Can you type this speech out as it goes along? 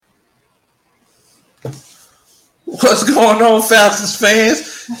What's going on, Falcons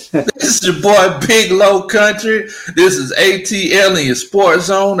fans? This is your boy Big Low Country. This is ATL in your sports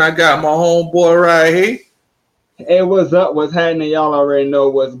zone. I got my homeboy right here. Hey, what's up? What's happening? Y'all already know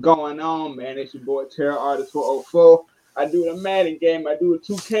what's going on, man. It's your boy Terror Artist 404. I do the Madden game. I do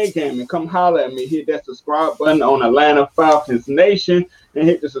the 2K game. And come holler at me. Hit that subscribe button on Atlanta Falcons Nation. And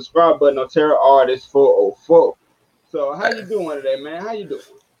hit the subscribe button on Terror Artist 404. So, how you doing today, man? How you doing?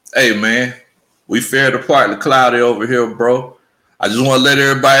 Hey, man. We fared to partly cloudy over here, bro. I just want to let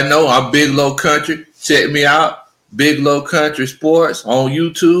everybody know I'm Big Low Country. Check me out. Big Low Country Sports on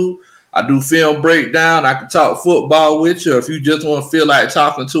YouTube. I do film breakdown. I can talk football with you. Or if you just want to feel like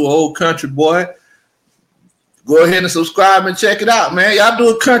talking to an old country boy, go ahead and subscribe and check it out, man. Y'all do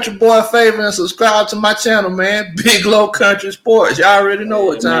a country boy a favor and subscribe to my channel, man. Big Low Country Sports. Y'all already know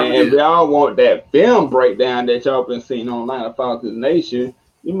what time it is. If y'all want that film breakdown that y'all been seeing on Atlanta Falcons Nation,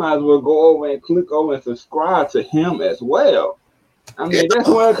 you might as well go over and click over and subscribe to him as well. I mean, that's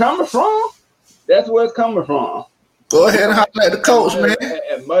where it's coming from. That's where it's coming from. Go ahead and holler at the coach, man.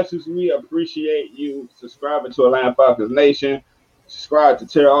 As much as we appreciate you subscribing to Atlanta Falcons Nation, subscribe to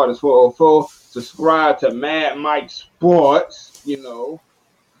Terror Artist 404, subscribe to Mad Mike Sports,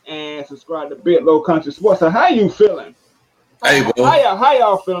 and subscribe to Big Low Country Sports. So how you feeling? Hey, bro. How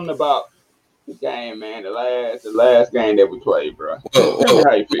y'all feeling about the game, man? The last game that we played, bro.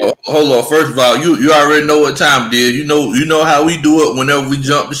 How you feel? Hold on. First of all, you already know what time it is. You know how we do it whenever we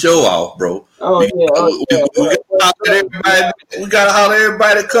jump the show off, bro. Oh, yeah. We gotta holler at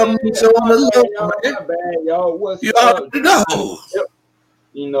everybody coming and show on the love, man. My bad, y'all. What's You up? already know.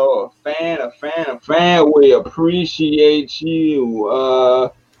 A fan. We appreciate you.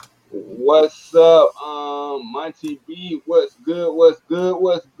 What's up, Monty B? What's good?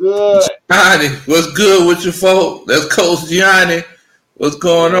 Gianni, what's good with you, folk? That's Coach Gianni. What's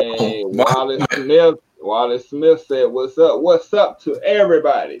going on? Wallace Smith said, "What's up? What's up to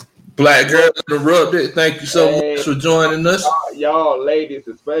everybody?" Black Girl Interrupted. Thank you so much for joining us. Y'all ladies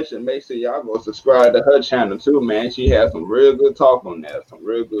especially, make sure y'all go subscribe to her channel too, man. She has some real good talk on there. Some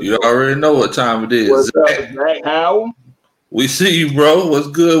real good. You already know what time it is. What's up, Zach Howell? We see you, bro. What's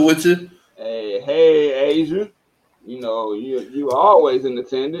good with you? Hey, Asia. You always in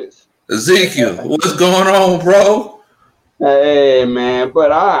attendance. Ezekiel, what's going on, bro? Hey, man.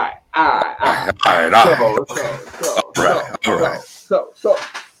 But all right. So,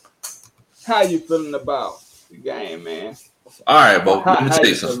 how you feeling about the game, man? All right, bro. Let me how tell you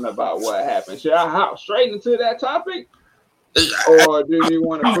you something. feeling about what happened? Should I hop straight into that topic? Or do you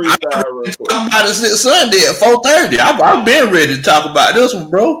want to freestyle real quick? I'm about to sit Sunday at 4:30. I've been ready to talk about this one,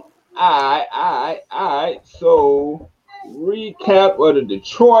 bro. All right. So, recap of the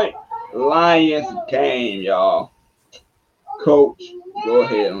Detroit Lions game, y'all. Coach, go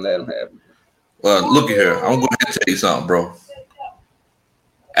ahead and let them have it. Well, look at here. I'm going to tell you something, bro.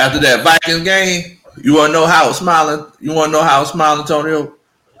 After that Vikings game, you want to know how I was smiling? Antonio?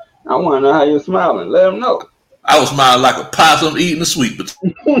 I want to know how you're smiling. Let them know. I was smiling like a possum eating a sweet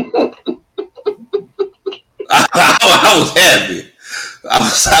potato. I was happy. I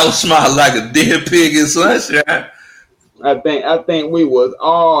was smiling like a dead pig in sunshine. I think we was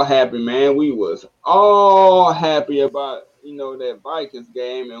all happy, man. We was all happy about that Vikings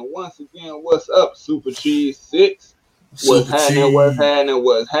game. And once again, what's up, Super Cheese 6? What's happening?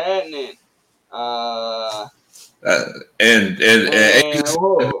 And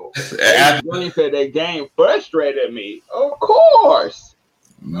Green said that game frustrated me. Of course.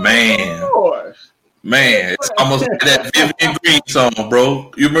 Man, it's almost like that Vivian Green song,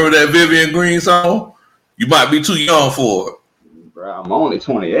 bro. You remember that Vivian Green song? You might be too young for it. Bro, I'm only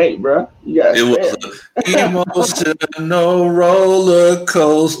 28, bro. It was an emotional roller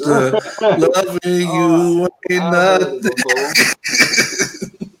coaster. Loving you ain't nothing.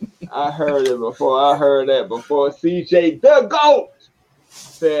 I heard it before. I heard that before. CJ the GOAT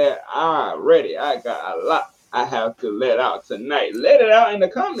said, I'm ready. I got a lot I have to let out tonight. Let it out in the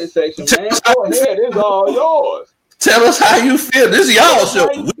comment section, man. Go ahead. It's all yours. Tell us how you feel. This is y'all show.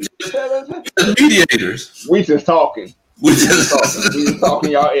 We just mediators. We just talking. We just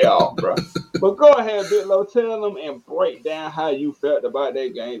talking y'all ear off, bro. But go ahead, Big Low. Tell them and break down how you felt about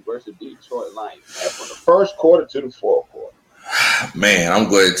that game versus Detroit Lions, man, from the first quarter to the fourth quarter. Man, I'm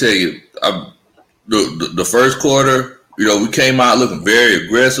going to tell you, the first quarter, we came out looking very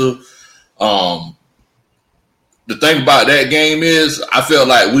aggressive. The thing about that game is I felt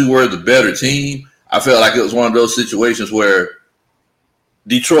like we were the better team. I felt like it was one of those situations where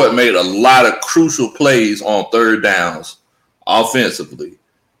Detroit made a lot of crucial plays on third downs offensively.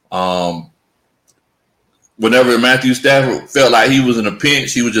 Whenever Matthew Stafford felt like he was in a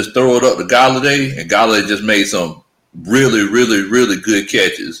pinch, he would just throw it up to Golladay, and Golladay just made some really, really, really good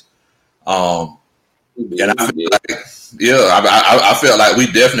catches. And I feel like, I felt like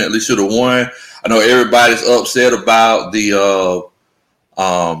we definitely should have won. I know everybody's upset about the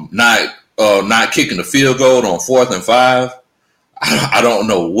not kicking the field goal on 4th and 5. I don't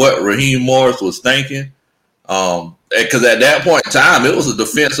know what Raheem Morris was thinking. Because at that point in time, it was a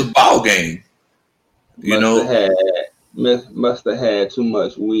defensive ball game. Must have had too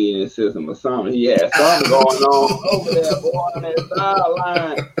much weed in his system or something. He had something going on over there, boy, on that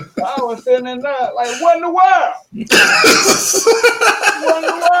sideline. I was sitting there like, what in the world? What in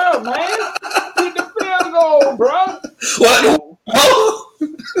the world, man? Get the field goal, bro.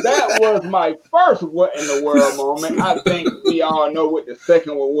 That was my first what in the world moment. I think we all know what the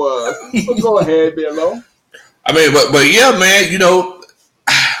second one was. But go ahead, Bill. I mean, but yeah, man,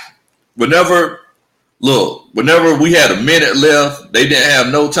 whenever we had a minute left, they didn't have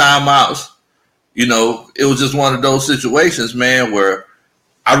no timeouts. It was just one of those situations, man, where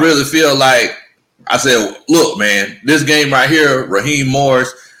I really feel like I said, look, man, this game right here, Raheem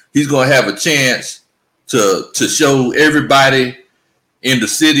Morris, he's going to have a chance to show everybody in the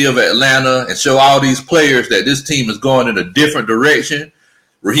city of Atlanta and show all these players that this team is going in a different direction.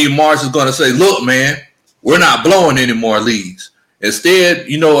 Raheem Morris is going to say, look, man, we're not blowing any more leads. Instead,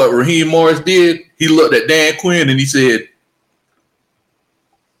 you know what Raheem Morris did? He looked at Dan Quinn and he said,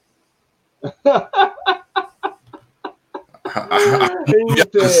 he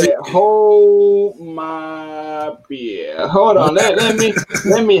said, hold my beer. Hold on.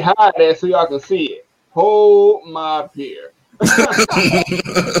 Let me hide that so y'all can see it. Hold my beer.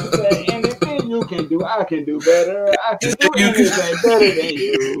 Anything you can do, I can do better. I can do anything better than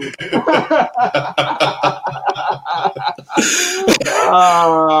you.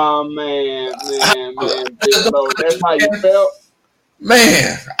 Oh man. That's how you felt?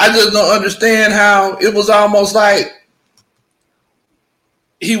 Man, I just don't understand how it was almost like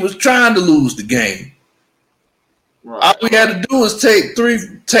he was trying to lose the game. Right. All we had to do was take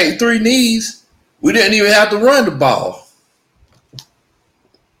three knees. We didn't even have to run the ball.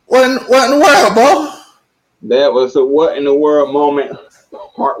 What in the world, bro? That was a what in the world moment,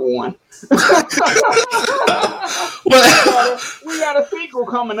 part 1. We got a sequel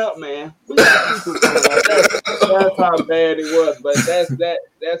coming up, man. That's how bad it was, but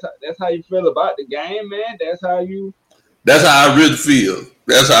that's how you feel about the game, man. That's how I really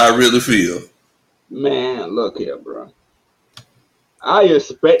feel. Man, look here, bro. I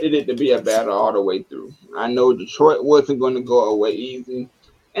expected it to be a battle all the way through. I know Detroit wasn't going to go away easy.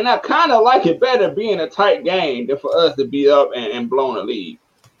 And I kind of like it better being a tight game than for us to be up and blown a lead.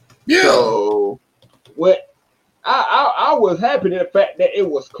 Yeah. So, I was happy to the fact that it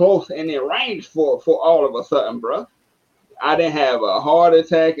was close and in range for all of a sudden, bro. I didn't have a heart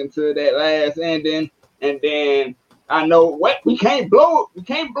attack until that last ending, and then I know we can't blow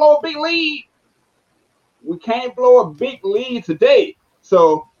a big lead. We can't blow a big lead today.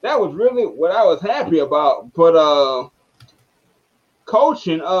 So that was really what I was happy about. But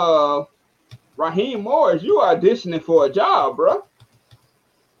coaching Raheem Morris, you auditioning for a job, bro.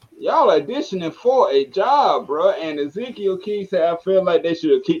 Y'all auditioning for a job, bro. And Ezekiel Keith said, I feel like they should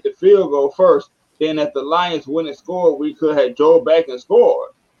have kicked the field goal first. Then if the Lions wouldn't score, we could have drove back and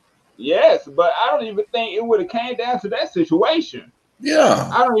scored. Yes, but I don't even think it would have came down to that situation. Yeah.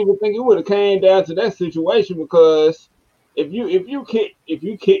 I don't even think it would have came down to that situation because if you kick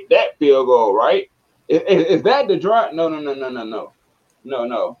that field goal, right? Is that the drive? No.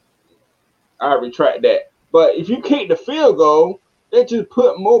 I retract that. But if you kick the field goal, they just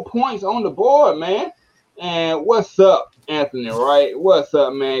put more points on the board, man. And what's up, Anthony? Right? What's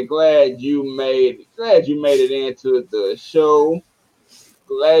up, man? Glad you made it into the show.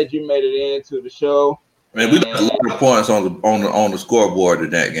 Man, we got a lot of points on the scoreboard in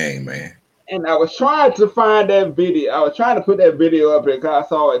that game, man. And I was trying to find that video. I was trying to put that video up here because I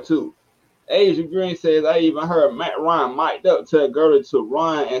saw it too. Asia Green says, I even heard Matt Ryan mic'd up to Gurley to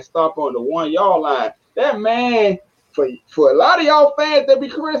run and stop on the 1 yard line. That man, for a lot of y'all fans that be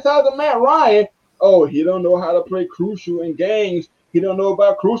criticizing Matt Ryan, oh, he don't know how to play crucial in games. He don't know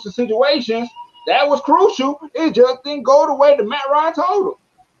about crucial situations. That was crucial. It just didn't go the way that Matt Ryan told him.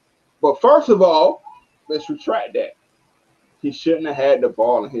 But first of all, let's retract that. He shouldn't have had the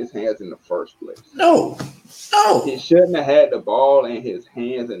ball in his hands in the first place. No. He shouldn't have had the ball in his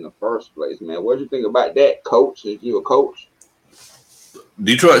hands in the first place, man. What do you think about that, coach? Is you a coach?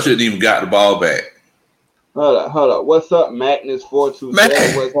 Detroit shouldn't even got the ball back. Hold up. What's up, Magnus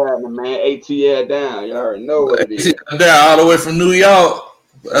 427? What's happening, man? ATL down. You already know what it is. Down all the way from New York.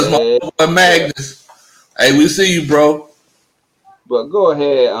 That's my boy Magnus. Hey, we see you, bro. But go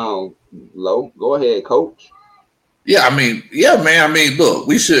ahead, Lo. Go ahead, coach. Yeah, I mean, yeah, man. I mean, look,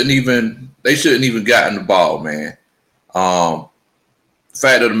 they shouldn't even gotten the ball, man.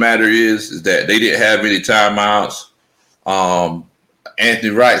 Fact of the matter is that they didn't have any timeouts.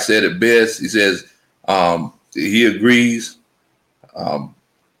 Anthony Wright said it best. He says he agrees. Can't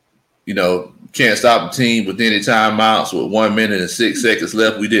stop the team with any timeouts with 1 minute and 6 seconds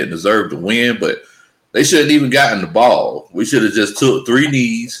left. We didn't deserve to win, but they shouldn't even gotten the ball. We should have just took 3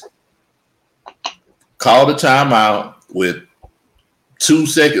 knees, called a timeout with 2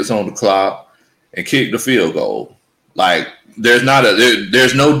 seconds on the clock, and kicked the field goal. Like there's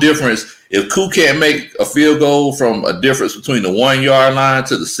no difference. If Koo can't make a field goal from a difference between the 1 yard line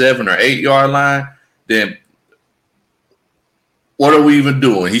to the 7 or 8 yard line, then what are we even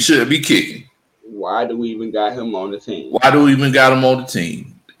doing? He shouldn't be kicking. Why do we even got him on the team? Why do we even got him on the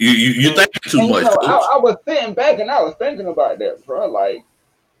team? You think too much. I was sitting back and I was thinking about that, bro. Like,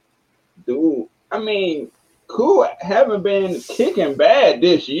 dude, I mean, Koo haven't been kicking bad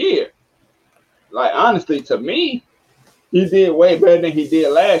this year. Like, honestly, to me, he did way better than he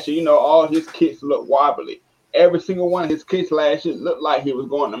did last year. All his kicks look wobbly. Every single one of his kicks last year looked like he was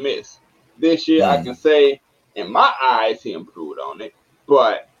going to miss. This year, I can say, in my eyes, he improved on it.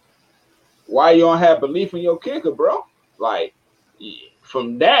 But why you don't have belief in your kicker, bro? Like,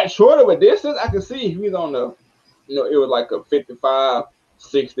 from that short of a distance, I can see if he's on the, it was like a 55,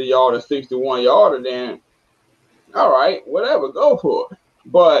 60 yarder, 61 yarder, then all right, whatever, go for it.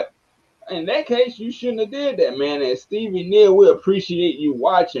 But in that case, you shouldn't have did that, man. And Stevie Neal, we appreciate you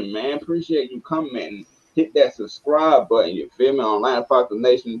watching, man. Appreciate you coming and hit that subscribe button, you feel me, on Lion Fox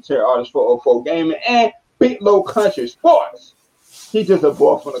Nation, Terry Artist 404 Gaming, and Big Low Country Sports. He's just a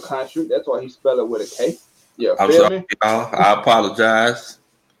boy from the country. That's why he spelled it with a K. Yeah, I'm sorry, y'all. I apologize.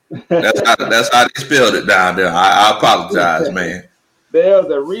 That's how they spelled it down there. I apologize, man. There's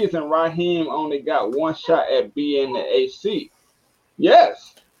a reason Raheem only got 1 shot at being the AC.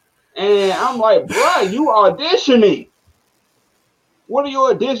 Yes. And I'm like, bro, you auditioning. What are you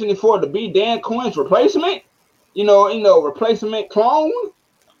auditioning for? To be Dan Quinn's replacement? Replacement clone?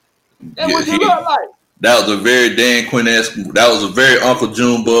 That's what you look like. That was a very Dan Quinn-esque. That was a very Uncle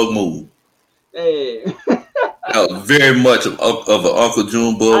Junebug move. Hey. That was very much of an Uncle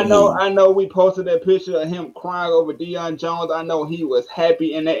Junebug move. I know we posted that picture of him crying over Deion Jones. I know he was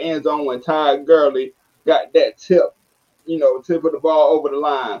happy in that end zone when Todd Gurley got that tip of the ball over the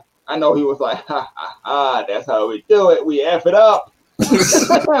line. I know he was like, ha, ha, ha, that's how we do it. We F it up. He's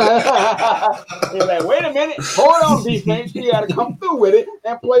like, wait a minute. Hold on, defense. You got to come through with it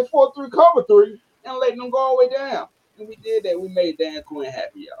and play 4-3 cover 3 and let them go all the way down. And we did that. We made Dan Quinn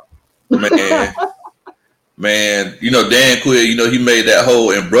happy, y'all. Man, Dan Quinn, he made that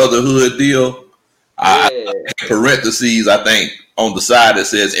whole in brotherhood deal. In parentheses, I think on the side it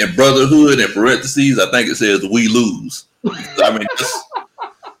says in brotherhood, in parentheses, I think it says we lose. I mean,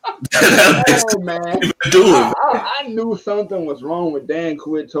 man. I knew something was wrong when Dan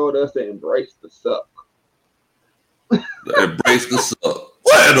Quinn told us to embrace the suck. Embrace the suck.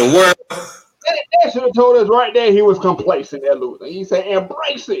 What in the world? That should have told us right there he was complacent at losing. He said,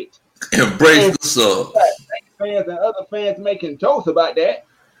 embrace it. Embrace the suck. Fans and other fans making jokes about that.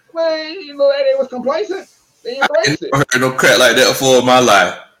 Well, that they was complacent. They embraced it. I heard no crap like that before in my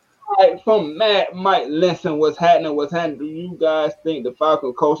life. Right, from Matt Mike Linson, what's happening? Do you guys think the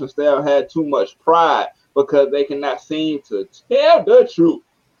Falcons coaching staff had too much pride because they cannot seem to tell the truth?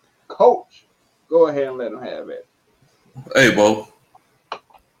 Coach, go ahead and let them have it. Hey, Bo.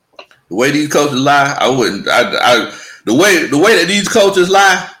 The way these coaches lie, I wouldn't. The way that these coaches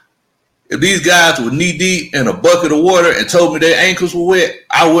lie, if these guys were knee deep in a bucket of water and told me their ankles were wet,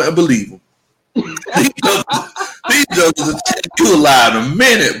 I wouldn't believe them. These jokers will tell you a lie in a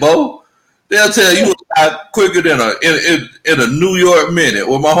minute, Bo. They'll tell you a lie quicker than in a New York minute,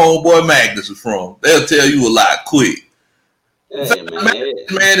 where my homeboy Magnus is from. They'll tell you a lie quick. Hey,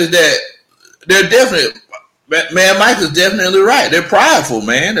 man, is that they're definitely. Man, Mike is definitely right. They're prideful,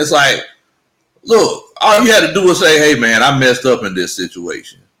 man. It's like, look, all you had to do was say, "Hey, man, I messed up in this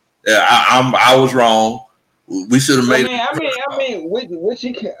situation. Yeah, I was wrong. We should have made." I mean, which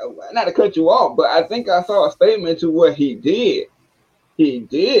he can, not to cut you off, but I think I saw a statement to what he did. He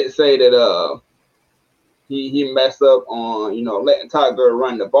did say that he messed up on letting Todd Gurley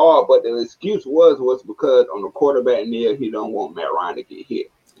run the ball, but the excuse was because on the quarterback kneel he don't want Matt Ryan to get hit.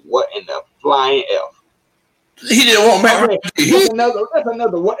 What in the flying F? He didn't want Matt Ryan to get hit. That's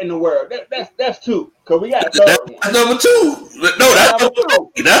another what in the world. That's two. Because we got a third one. That's number two. No, that's number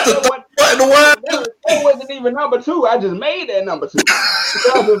two. That's the third what in the world. That wasn't even number two. I just made that number two.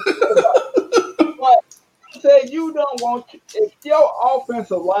 Say you don't want if your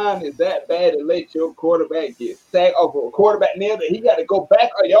offensive line is that bad to let your quarterback get sacked over a quarterback nail that he got to go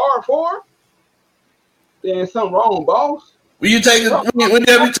back a yard for, then something wrong, boss. When you take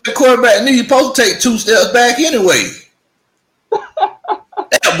whenever you take a quarterback, and you're supposed to take 2 steps back anyway.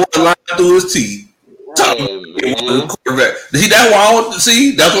 That boy lined through his teeth. Hey, man. Quarterback. See, that's why I want to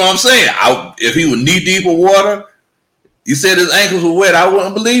see. That's what I'm saying. If he was knee deep in water, you said his ankles were wet, I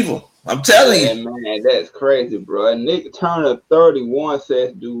wouldn't believe him. I'm telling you. Man, that's crazy, bro. Nick Turner, 31,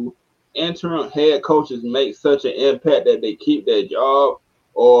 says, do interim head coaches make such an impact that they keep their job,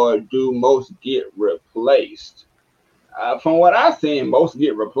 or do most get replaced? From what I've seen, most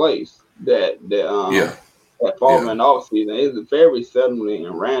get replaced. That following off season, it's very suddenly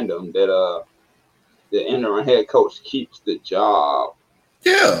and random that the interim head coach keeps the job.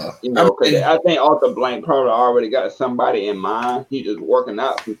 Yeah, you know, because I think Arthur Blank probably already got somebody in mind. He's just working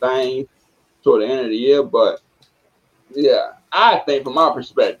out some things toward the end of the year. But yeah, I think from my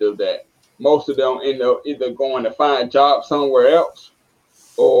perspective that most of them end up either going to find jobs somewhere else,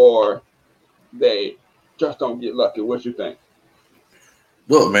 or they just don't get lucky. What you think?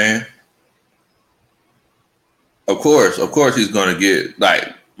 Look, man. Of course, he's going to get,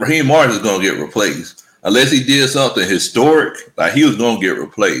 like, Raheem Morris is going to get replaced. Unless he did something historic, like, he was going to get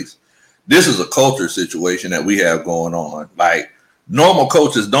replaced. This is a culture situation that we have going on. Like, normal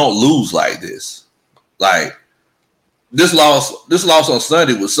coaches don't lose like this. Like, this loss on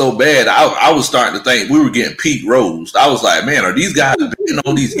Sunday was so bad, I was starting to think we were getting Pete Rose. I was like, man, are these guys betting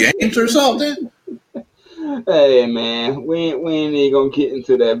on these games or something? Hey, man, we ain't even gonna get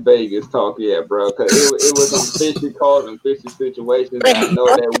into that Vegas talk yet, bro, because it was some fishy calls and fishy situations. And I know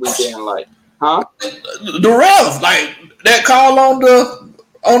that weekend, like, huh? The ref, like, that call on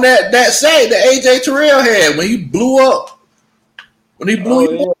that sack that AJ Terrell had when he blew up.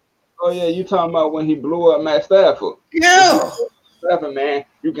 Oh yeah, you talking about when he blew up Matt Stafford? Yeah. Stafford, man,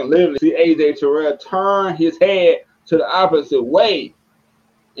 you can literally see AJ Terrell turn his head to the opposite way.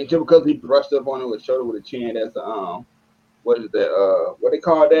 And just because he brushed up on it with shoulder with a chin, that's what is that? What they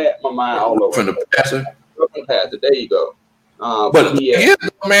call that? My mind all over. From the passer. From the passer. There you go. But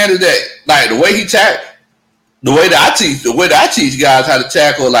man, is that like the way he tackle, the way that I teach guys how to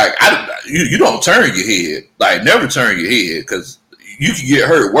tackle, like you don't turn your head, like never turn your head, because you can get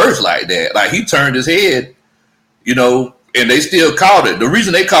hurt worse like that. Like he turned his head, you know, and they still called it. The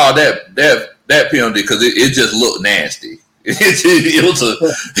reason they called that penalty because it just looked nasty. It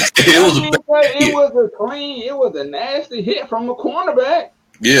was a nasty hit from a cornerback.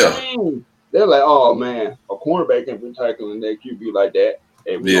 Yeah. I mean, they're like, oh man, a cornerback can be tackling that QB like that.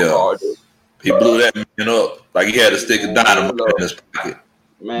 He blew that man up like he had a stick of dynamite in his pocket.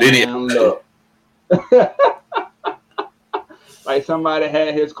 Man, look. Like somebody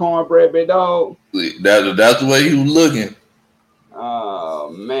had his cornbread, big dog. That's the way he was looking. Oh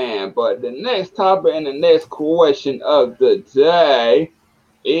man, but the next topic and the next question of the day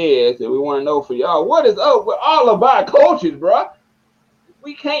is that we want to know for y'all, what is up with all of our coaches, bro?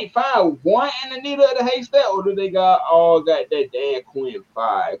 We can't find one in the needle of the haystack, or do they all got that Dan Quinn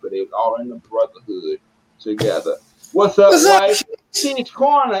vibe, because they was all in the brotherhood together. What's up, wife? Teach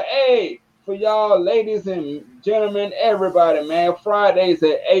Corner, hey, for y'all ladies and gentlemen, everybody, man. Fridays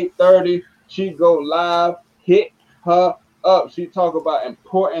at 8:30, she go live. Hit her up. She talk about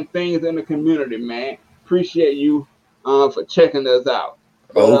important things in the community, man. Appreciate you for checking us out.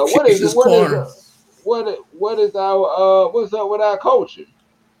 But, what's up with our coaching?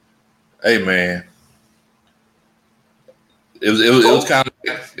 Hey man, it was kind of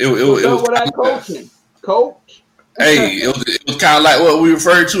with our coaching, coach. Hey, it was kind of like what we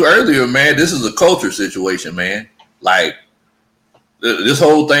referred to earlier, man. This is a culture situation, man. Like this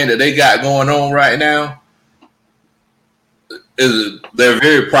whole thing that they got going on right now. They're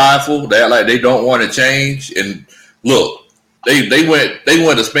very prideful. They're like they don't want to change. And look, they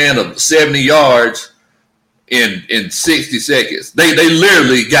went a span of 70 yards in 60 seconds. They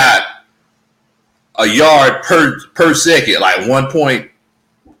literally got a yard per second, like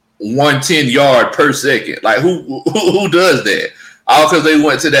 1.110 yard per second. Like who does that? All because they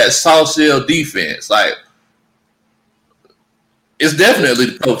went to that soft shell defense. Like it's definitely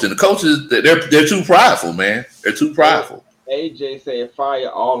the coach. And the coaches, they're too prideful, man. They're too prideful. AJ said fire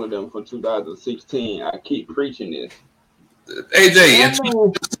all of them for 2016. I keep preaching this. AJ, in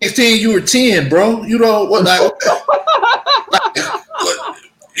 2016 you were 10, bro. You know what? Like,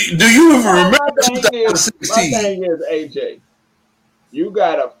 do you even remember 2016? My thing is, AJ, you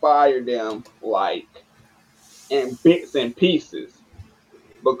gotta fire them like in bits and pieces,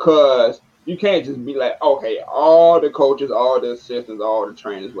 because you can't just be like, okay, all the coaches, all the assistants, all the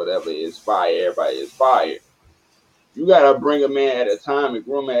trainers, whatever is fired. Everybody is fired. You gotta bring a man at a time and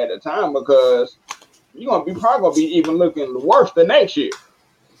groom at a time because you're gonna be probably gonna be even looking worse the next year.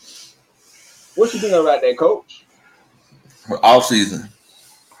 What you think about that, coach? Off season,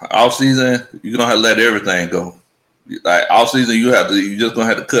 you're gonna have to let everything go. Like off season, you just gonna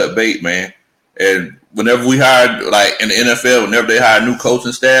have to cut bait, man. And whenever we hire, like in the NFL, whenever they hire new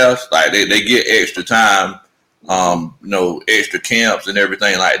coaching staffs, like they get extra time, extra camps and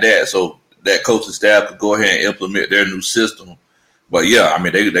everything like that. So that coaching staff could go ahead and implement their new system. But yeah, I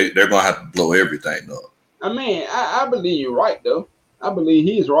mean they're gonna have to blow everything up. I mean, I believe you're right though. I believe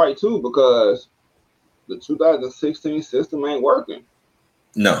he's right too because the 2016 system ain't working.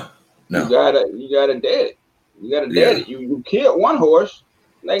 No. You gotta dead it. You gotta dead it. You killed one horse,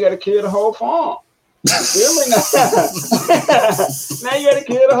 now you gotta kill the whole farm. You feel me now? Now you gotta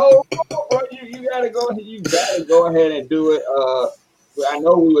kill the whole farm, bro. You gotta go ahead and do it. I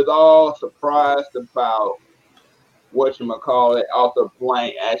know we was all surprised about whatchamacallit, Arthur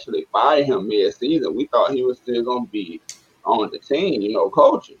Blank actually fired him mid-season. We thought he was still gonna be on the team,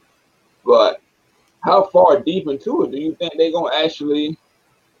 coaching. But how far deep into it do you think they're gonna actually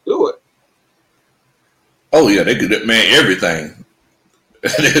do it? Oh yeah, they could, man. Everything.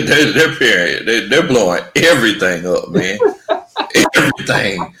 They're blowing everything up, man.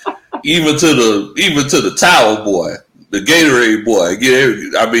 Everything, even to the towel boy, the Gatorade boy.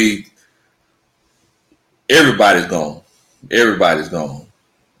 I mean, everybody's gone. Everybody's gone.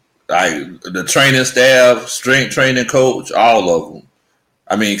 Like the training staff, strength training coach, all of them.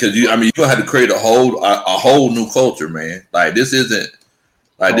 I mean, because you're gonna have to create a whole new culture, man. Like this isn't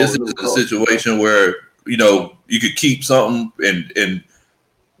a situation where you could keep something and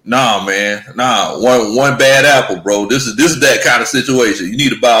one bad apple, bro. This is that kind of situation. You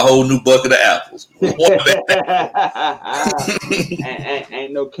need to buy a whole new bucket of apples.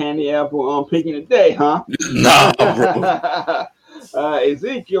 Ain't no candy apple on picking today, huh? Nah, bro.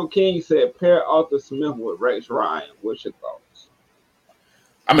 Ezekiel King said pair Arthur Smith with Rex Ryan. What's your thoughts?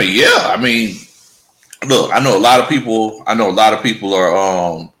 I mean, yeah. I mean, look, I know a lot of people are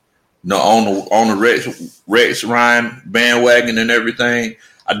on the Rex Ryan bandwagon and everything.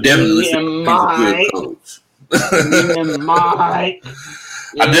 I definitely think he's a good coach. I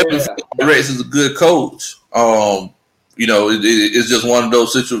definitely think Rex is a good coach. It's just one of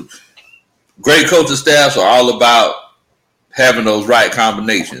those situations. Great coaching staffs are all about having those right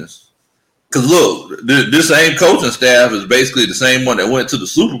combinations. Because look, this same coaching staff is basically the same one that went to the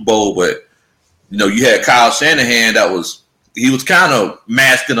Super Bowl, but you had Kyle Shanahan he was kind of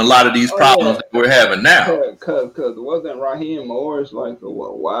masking a lot of these problems that we're having now. Because wasn't Raheem Morris like a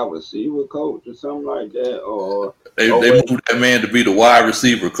wide receiver coach or something like that? Or they moved that man to be the wide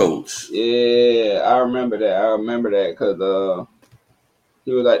receiver coach. Yeah, I remember that because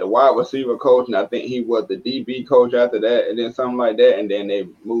he was like the wide receiver coach, and I think he was the DB coach after that, and then something like that, and then they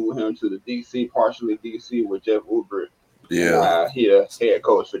moved him to the partially DC with Jeff Ulbrich. Yeah, he the head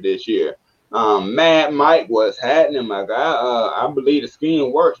coach for this year. Mad Mike was happening, my guy. I believe the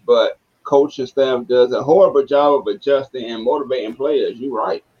scheme works, but coaching staff does a horrible job of adjusting and motivating players. You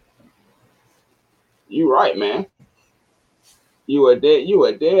right, man. You are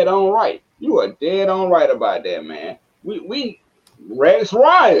dead on right. You are dead on right about that, man. We Rex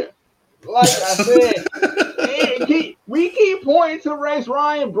Ryan, like I said, we keep pointing to Rex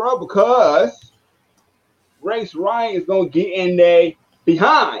Ryan, bro, because Rex Ryan is gonna get in there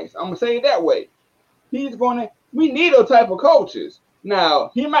behinds. I'm gonna say it that way. We need those type of coaches. Now,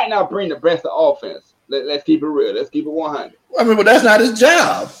 he might not bring the best of offense. Let's keep it real. Let's keep it 100. I mean, but that's not his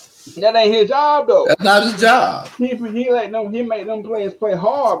job. That ain't his job, though. That's not his job. He make them players play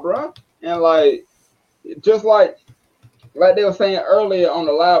hard, bro. And just like they were saying earlier on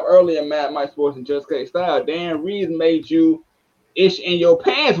the live earlier, Mad Mike Sports and Just K Style, Dan Reeves made you itch in your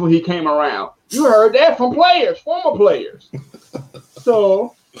pants when he came around. You heard that from former players.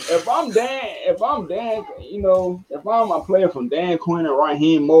 So if I'm a player from Dan Quinn and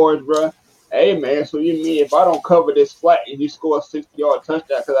Raheem Morris, bro, hey man, so you mean if I don't cover this flat and you score a 60-yard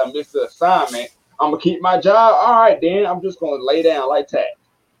touchdown because I missed the assignment, I'm gonna keep my job? All right, Dan, I'm just gonna lay down like that.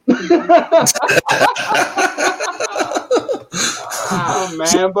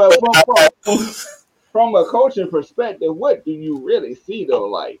 Man, but from a coaching perspective, what do you really see though?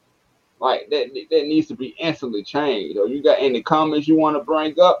 Like that needs to be instantly changed. Or you got any comments you want to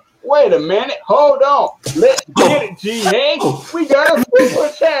bring up? Wait a minute, hold on. Let's get it, G. Hey, we got a super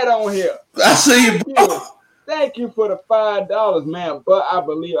chat on here. I see you. Thank you for the $5, man. But I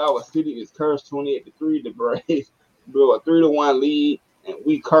believe our city is cursed 28-3. The Braves blew a 3-1 lead, and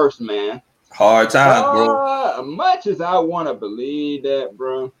we cursed, man. Hard times, bro. Much as I want to believe that,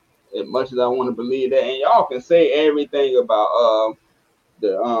 bro, as much as I want to believe that. And y'all can say everything about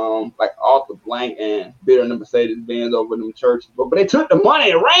the like Arthur Blank and bidding the Mercedes Benz over them churches, but they took the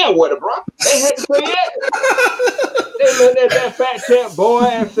money and ran with it, bro. They had to say it. They looked at that fat check boy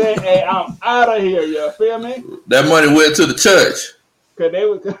and said, "Hey, I'm out of here." You feel me? That money went to the church. Cause they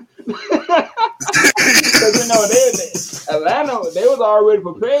was, cause you know Atlanta, they was already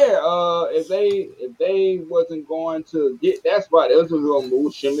prepared. If they wasn't going to get that spot, they was gonna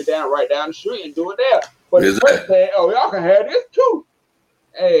move Shimmy down right down the street and do it there. But the church said, "Oh, y'all can have this too.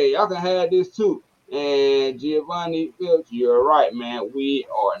 Hey, y'all can have this too." And Giovanni Phillips, you're right, man. We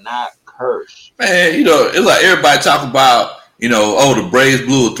are not cursed. Man, you know, it's like everybody talk about, you know, oh, the Braves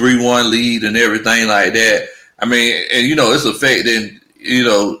blew a 3-1 lead and everything like that. I mean, and you know, it's affecting, you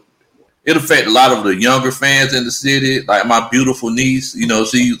know, it affects a lot of the younger fans in the city. Like my beautiful niece, you know,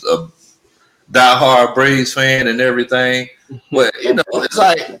 she's a diehard Braves fan and everything. But, you know, it's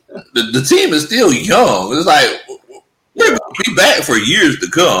like the team is still young. It's like we're going to be back for years to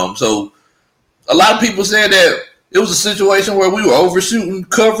come. So a lot of people said that it was a situation where we were overshooting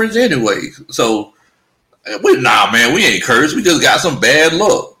coverage anyway. So, man, we ain't cursed. We just got some bad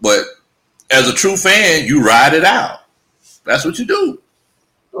luck. But as a true fan, you ride it out. That's what you do.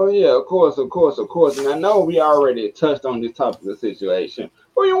 Oh, yeah, of course. And I know we already touched on this topic of the situation,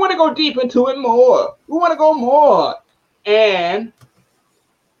 but we want to go deep into it more. We want to go more. And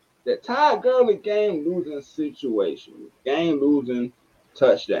the Ty Gurley game-losing situation, game-losing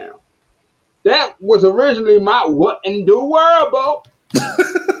touchdown, that was originally my what in the world, bro? 3,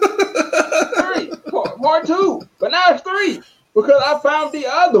 part 2, but now it's 3 because I found the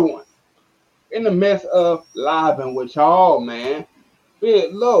other one in the midst of living with y'all, man.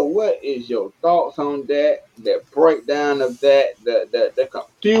 Big Low, what is your thoughts on that? The breakdown of that, the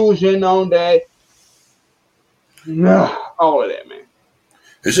confusion on that, all of that, man.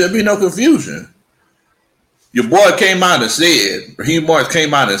 There should be no confusion. Your boy came out and said, Raheem Morris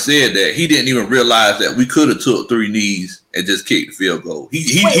came out and said that he didn't even realize that we could have took 3 knees and just kicked the field goal.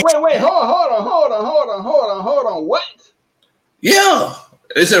 Wait, hold on. What? Yeah.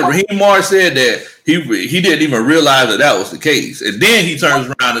 They said Raheem Morris said that he didn't even realize that was the case. And then he turns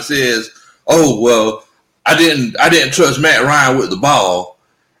around and says, "Oh, well, I didn't trust Matt Ryan with the ball."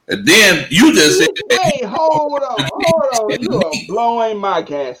 And then you just said, "Hey, hold on. You are blowing my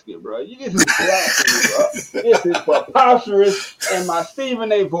gasket, bro. You just blasphemy, bro. This is preposterous in my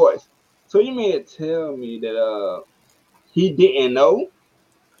Stephen A. voice. So you mean to tell me that he didn't know?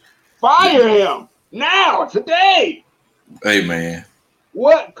 Fire him now, today." Hey, man.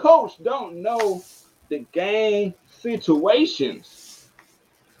 What coach don't know the game situations?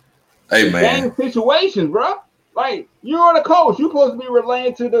 Hey, man. Game situations, bro. Like, you're the coach. You're supposed to be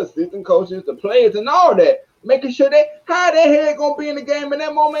relaying to the assistant coaches, the players, and all that. Making sure that how their head going to be in the game in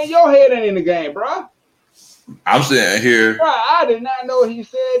that moment, your head ain't in the game, bro. I'm sitting here. Bro, I did not know he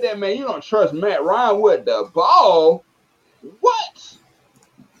said that, man. You don't trust Matt Ryan with the ball. What?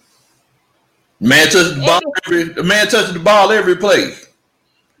 The man touches the ball every play.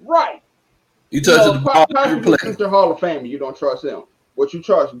 Right. He touches the ball every play. Mr. Hall of Fame, you don't trust him. What you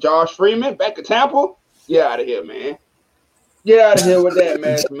trust? Josh Freeman back to Tampa? Get out of here, man. Get out of here with that,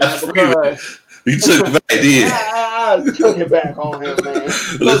 man. Because you took it back, did I took it back on him, man.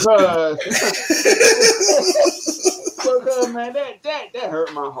 Because man, that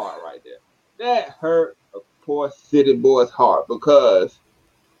hurt my heart right there. That hurt a poor city boy's heart because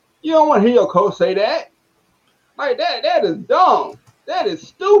you don't want to hear your coach say that. Like that is dumb. That is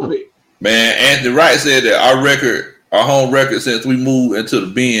stupid. Man, Anthony Wright said that our home record since we moved into the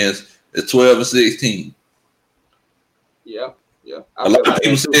Benz is 12-16. Yeah. A lot of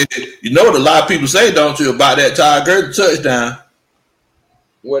people say, you know what a lot of people say, don't you, about that Ty Gurley touchdown?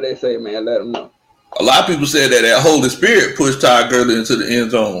 What they say, man, let them know. A lot of people said that Holy Spirit pushed Ty Gurley into the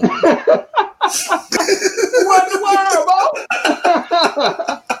end zone. What in the world, bro?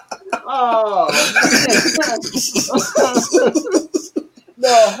 Oh,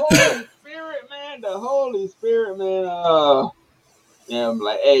 the Holy Spirit, man. And I'm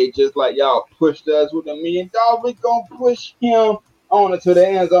like, hey, just like y'all pushed us with $1 million, we gonna push him on into the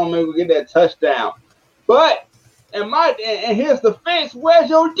end zone. Maybe we get that touchdown. But in his defense, where's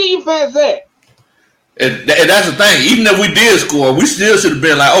your defense at? And that's the thing. Even if we did score, we still should have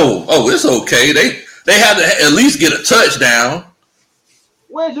been like, oh, it's okay. They had to at least get a touchdown.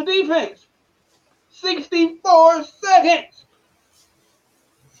 Where's your defense? 64 seconds.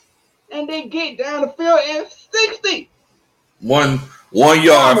 And they get down the field in 60. One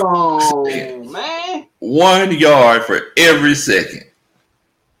yard. Come on, man. 1 yard for every second.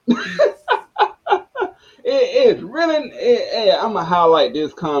 It It's really. I'm gonna highlight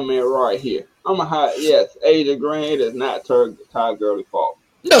this comment right here. Yes, AJ Green. It is not Todd Gurley's fault.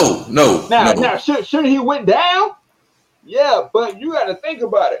 No. Now, should he went down? Yeah, but you got to think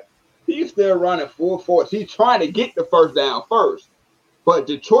about it. He's still running full force. He's trying to get the first down first. But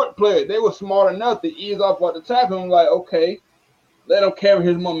Detroit players, they were smart enough to ease off on the tackle. I'm like, okay, let him carry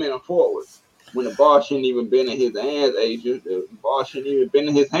his momentum forward. When the ball shouldn't even been in his hands, AJ, the ball shouldn't even been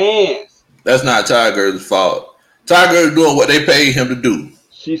in his hands. That's not Todd Gurley's fault. Todd Gurley doing what they paid him to do.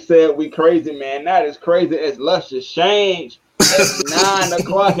 She said, we crazy, man. Not as crazy as Luscious Change. At 9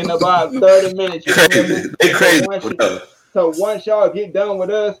 o'clock in about 30 minutes. They crazy. So once y'all get done with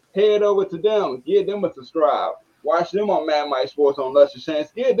us, head over to them. Give them a subscribe. Watch them on Mad Mike Sports on Luscious Change.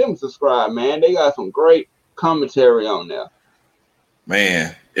 Give them a subscribe, man. They got some great commentary on there.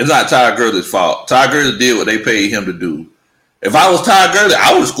 Man, it's not Todd Gurley's fault. Todd Gurley did what they paid him to do. If I was Todd Gurley,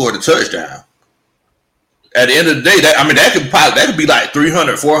 I would have scored a touchdown. At the end of the day, that could be like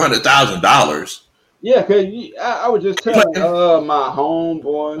 $300,000, $400,000. Yeah, because I was just telling my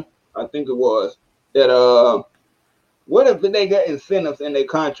homeboy, I think it was, that what if they got incentives in their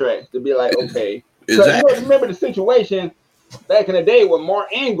contracts to be like, okay. Exactly. You remember the situation back in the day with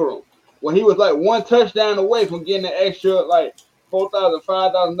Mark Ingram, when he was like one touchdown away from getting an extra like $4,000,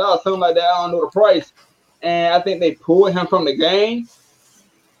 $5,000, something like that. I don't know the price. And I think they pulled him from the game.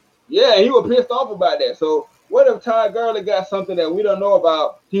 Yeah, he was pissed off about that. So what if Todd Gurley got something that we don't know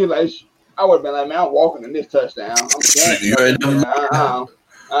about? He was like, I would have been like, man, I'm walking in this touchdown.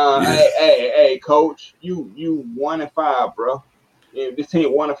 Hey, coach, you 1-5, bro. If this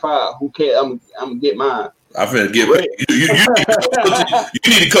team 1-5, who cares? I'm gonna get mine. I'm finna get you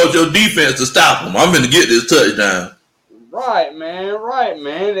need to coach your defense to stop them. I'm finna get this touchdown. Right, man.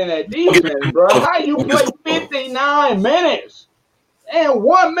 And that defense, bro. How you play 59 minutes? And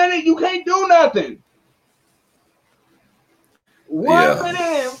 1 minute you can't do nothing. 1 minute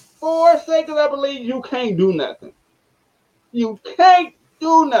and 4 seconds, I believe you can't do nothing. You can't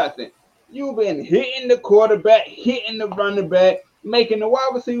do nothing. You've been hitting the quarterback, hitting the running back, making the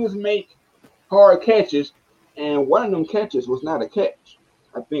wide receivers make hard catches, and one of them catches was not a catch.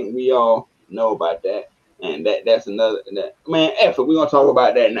 I think we all know about that, and that's another. Man, effort. We're gonna talk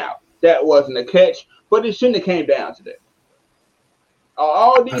about that now. That wasn't a catch, but it shouldn't have came down to that.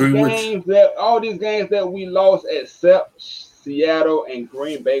 All these games that we lost, except Seattle and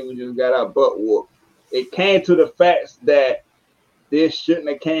Green Bay, we just got our butt whooped. It came to the facts that this shouldn't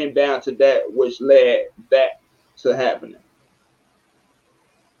have came down to that, which led that to happening.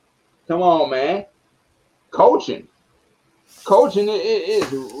 Come on, man. Coaching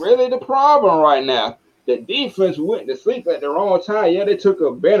is really the problem right now. The defense went to sleep at the wrong time. Yeah, they took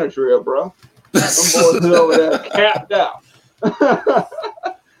a Benadryl, bro. Some boys over there capped out.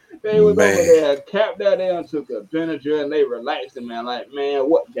 They was over there capped out there and took a Benadryl and they relaxed it, man. Like, man,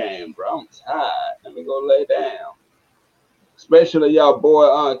 what game, bro? I'm tired. Let me go lay down. Especially y'all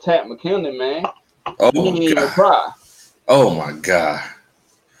boy Tat McKinley, man. Oh, he didn't even cry. Oh my God.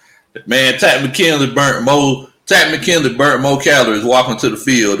 Man, Tat McKinley burnt more calories walking to the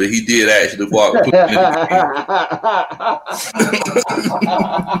field than he did actually walk.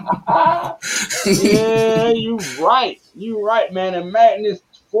 Yeah, you right, man. And Madness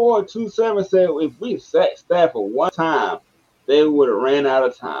 427 said if we sacked Stafford one time, they would have ran out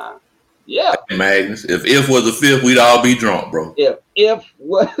of time. Yeah, Magnus. If was a fifth, we'd all be drunk, bro. If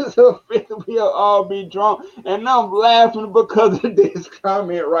was a fifth, we'd all be drunk. And I'm laughing because of this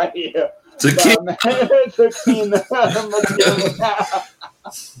comment right here. To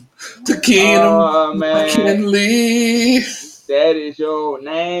Keenum McKinley. That is your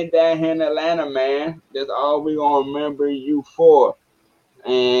name down here in Atlanta, man. That's all we gonna remember you for.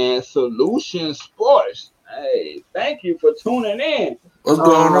 And Solution Sports. Hey, thank you for tuning in. What's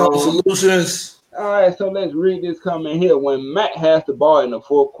going on, Solutions? All right, so let's read this comment here. When Matt has the ball in the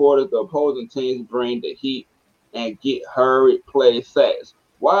fourth quarter, the opposing teams bring the heat and get hurried play sacks.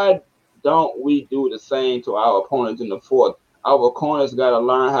 Why don't we do the same to our opponents in the fourth? Our corners got to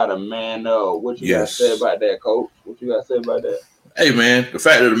learn how to man up. What you got to say about that, Coach? What you got to say about that? Hey, man, the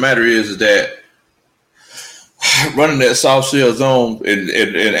fact of the matter is that running that soft shell zone,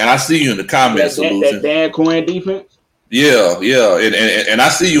 and I see you in the comments, Solution. That Dan Quinn defense? Yeah, and I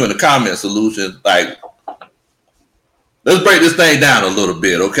see you in the comment, Solution. Like, let's break this thing down a little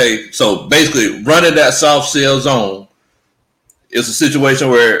bit, okay? So basically, running that soft shell zone is a situation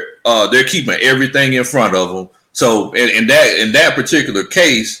where they're keeping everything in front of them. So in that particular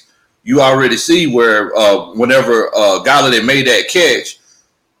case, you already see where whenever Golladay made that catch,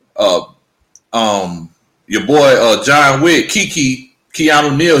 your boy John Wick, Kiki,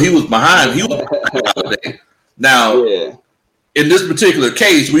 Keanu Neal, he was behind. He was behind Holiday. Now, in this particular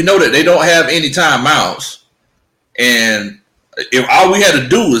case, we know that they don't have any timeouts, and if all we had to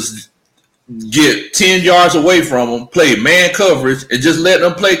do was get 10 yards away from them, play man coverage, and just let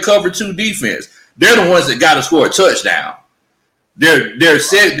them play cover 2 defense. They're the ones that got to score a touchdown. They're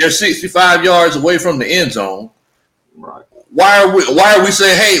 65 yards away from the end zone. Right. Why are we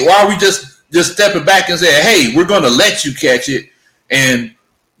saying, hey, why are we just stepping back and saying, hey, we're going to let you catch it and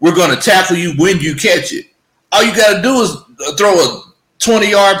we're going to tackle you when you catch it? All you got to do is throw a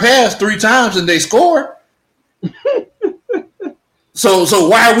 20-yard pass 3 times and they score. So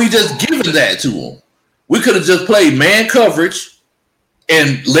why are we just giving that to them? We could have just played man coverage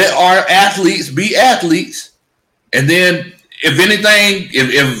and let our athletes be athletes. And then if anything,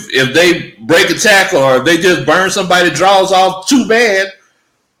 if they break a tackle or if they just burn somebody draws off too bad,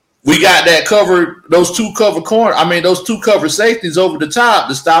 we got that covered, those two cover safeties over the top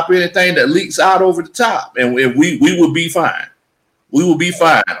to stop anything that leaks out over the top. And we would be fine. We will be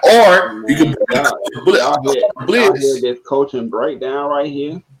fine. Or you can blitz. This coaching breakdown right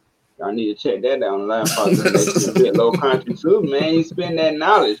here. Y'all need to check that down the line. Probably low country too, man. You spend that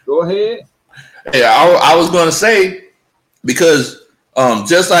knowledge. Go ahead. Yeah, I was gonna say, because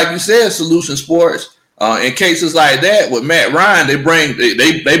just like you said, Solution Sports, in cases like that with Matt Ryan, they bring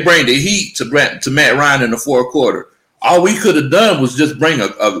the heat to Matt Ryan in the fourth quarter. All we could have done was just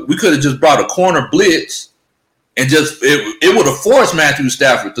we could have just brought a corner blitz. And it would have forced Matthew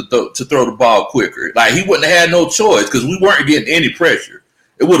Stafford to throw the ball quicker. Like, he wouldn't have had no choice because we weren't getting any pressure.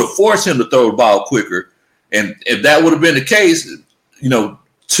 It would have forced him to throw the ball quicker. And if that would have been the case,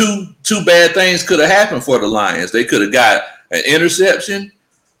 two bad things could have happened for the Lions. They could have got an interception,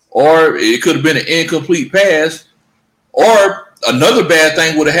 or it could have been an incomplete pass, or another bad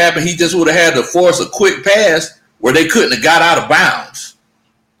thing would have happened. He just would have had to force a quick pass where they couldn't have got out of bounds.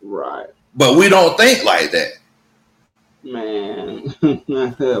 Right. But we don't think like that. Man,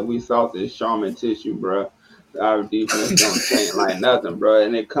 we saw this Charmin tissue, bro. Our defense don't think like nothing, bro.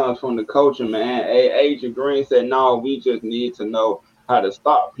 And it comes from the coaching, man. Agent Green said, no, we just need to know how to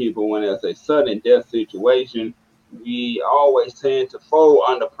stop people when there's a sudden death situation. We always tend to fold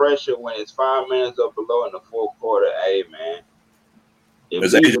under pressure when it's 5 minutes or below in the fourth quarter. Hey, man.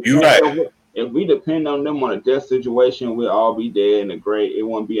 If we depend on them on a death situation, we'll all be dead in the grave. It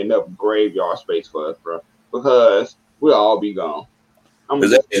won't be enough graveyard space for us, bro. Because we'll all be gone. I'm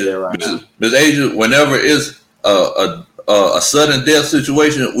going to say that right now. Ms. Asia, whenever it's a sudden death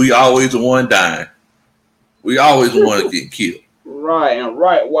situation, we always the one dying. We always the one to get killed. Right, and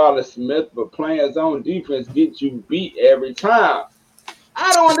Wallace Smith, but playing zone defense gets you beat every time.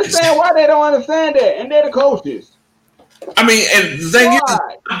 I don't understand why they don't understand that, and they're the coaches. I mean, and the thing is,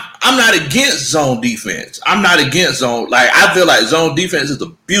 I'm not against zone defense. I'm not against zone. Like, I feel like zone defense is a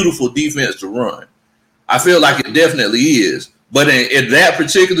beautiful defense to run. I feel like it definitely is. But in that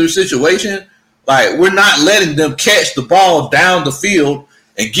particular situation, like, we're not letting them catch the ball down the field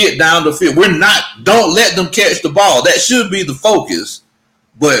and get down the field. Don't let them catch the ball. That should be the focus.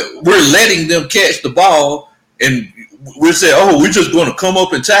 But we're letting them catch the ball and we're saying, oh, we're just going to come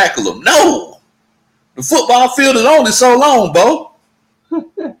up and tackle them. No. The football field is only so long, Bo.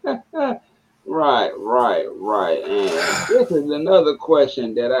 Right. And this is another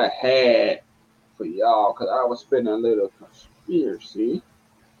question that I had for y'all, because I was spinning a little conspiracy.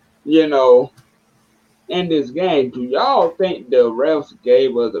 In this game, do y'all think the refs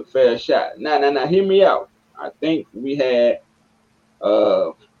gave us a fair shot? Now, hear me out. I think we had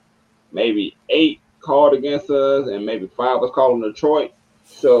maybe 8 called against us and maybe 5 was called on Detroit.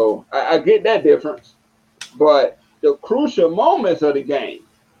 So I get that difference. But the crucial moments of the game,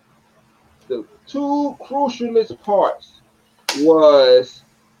 the 2 crucialest parts was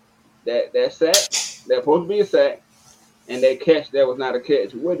that sack, that's supposed to be a sack, and that catch that was not a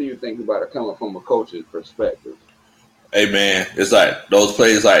catch. What do you think about it coming from a coach's perspective? Hey, man, it's like those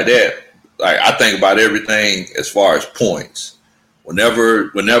plays like that. Like, I think about everything as far as points.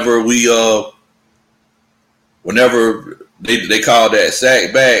 Whenever they called that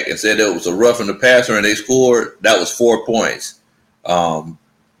sack back and said it was a roughing the passer and they scored, that was 4 points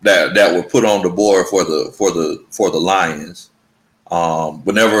that were put on the board for the Lions.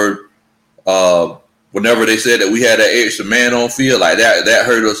 Whenever they said that we had that extra man on field, like that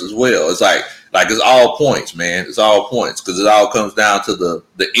hurt us as well. It's like it's all points, man. It's all points because it all comes down to the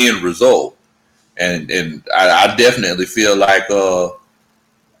end result. And I definitely feel like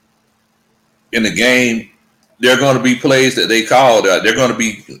in the game there are going to be plays that they called. They're going to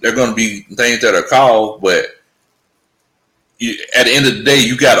be things that are called, but at the end of the day,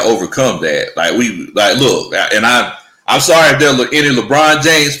 you got to overcome that. Look, and I I'm sorry if there are any LeBron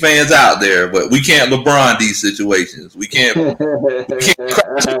James fans out there, but we can't LeBron these situations. We can't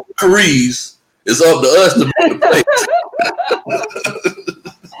crash careers. It's up to us to make the play.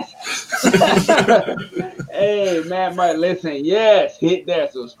 Hey, man, Mike, listen, yes, hit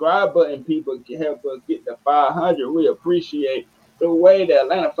that subscribe button. People can help us get to 500. We appreciate the way the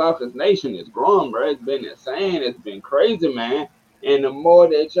Atlanta Falcons Nation is growing, bro. It's been insane. It's been crazy, man. And the more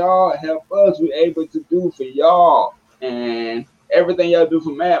that y'all help us, we're able to do for y'all. And everything y'all do for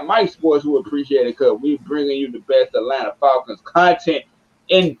Mad Mike Sports, we appreciate it because we bringing you the best Atlanta Falcons content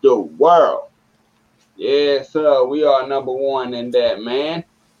in the world. Yes, sir. We are number one in that, man.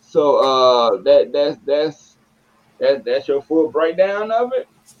 So that's your full breakdown of it.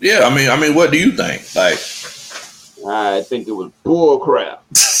 Yeah, I mean, what do you think? Like, I think it was bull crap.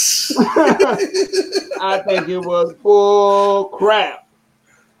 I think it was bull crap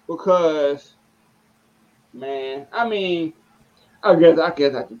because, man, I mean, I guess I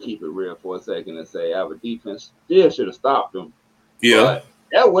can keep it real for a second and say our defense still should have stopped them. Yeah, but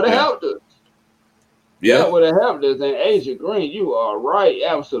that would have helped us. Yeah, that would have helped us. And AJ Green, you are right,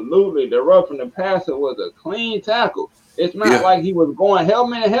 absolutely. The roughing the passer was a clean tackle. It's not like he was going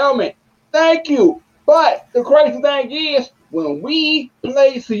helmet to helmet. Thank you. But the crazy thing is, when we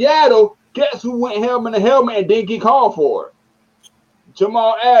played Seattle, guess who went helmet to helmet and didn't get called for it?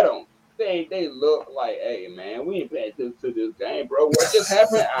 Jamal Adams. They look like, hey, man, we ain't paying attention to this game, bro. What just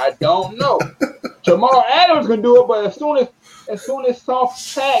happened? I don't know. Jamal Adams can do it, but as soon as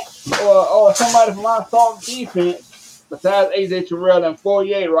soft tack or somebody from our soft defense, besides AJ Terrell and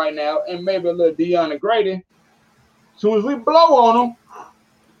Fourier right now, and maybe a little Deon Grady, as soon as we blow on them,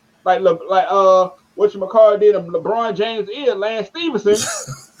 like what McCall did of LeBron James ear, Lance Stevenson,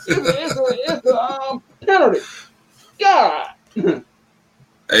 it's a penalty. God.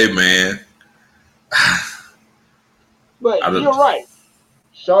 Hey, man. But you're right.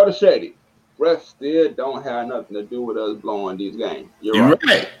 Shorter Shady. Refs still don't have nothing to do with us blowing these games. You're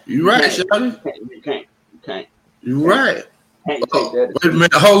right. You're right, Shady. You can't. You're right. Can't take that. Wait a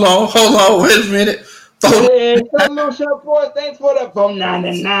minute. Hold on. Wait a minute. Hey, hello, Chef Boy. Thanks for the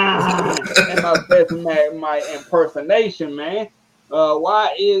 $4.99. And my best my impersonation, man.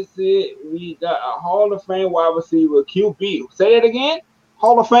 Why is it we got a Hall of Fame wide receiver QB? Say it again.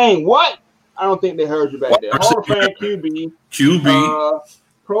 Hall of Fame. What? I don't think they heard you back there. Hall of Fame QB.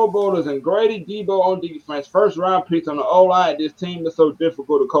 Pro Bowlers and Grady Debo on defense. First round picks on the O line. This team is so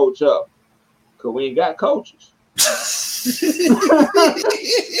difficult to coach up because we ain't got coaches.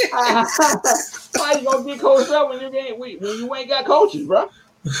 How you gonna get coached up when you ain't got coaches, bro?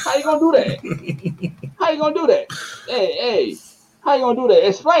 How you gonna do that? How you gonna do that? Hey, how you gonna do that?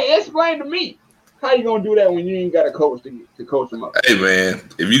 Explain to me. How you gonna do that when you ain't got a coach to coach them up? Hey, man,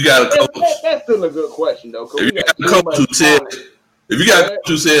 if you got a coach, that's still a good question though. If you got a coach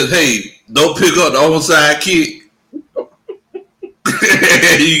who says, "Hey, don't pick up the onside kick,"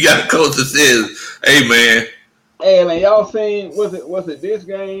 you got a coach that says, "Hey, man." Hey, man, y'all seen? Was it this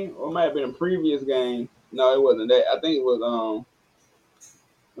game or it might have been a previous game? No, it wasn't that. I think it was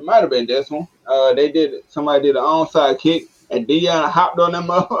it might have been this one. Somebody did an onside kick. And Deion hopped on them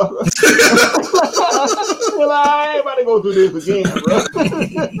motherfuckers. Like, I ain't about to go through this again, bro.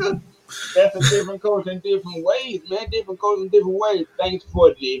 That's a different coach in different ways, man. Different coach in different ways. Thanks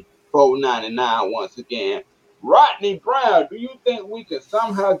for the $4.99 once again. Rodney Brown, do you think we can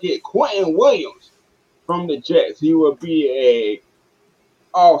somehow get Quentin Williams from the Jets? He would be a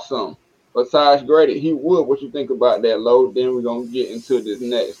awesome. Besides Grady, he would. What you think about that, Lo? Then we're going to get into this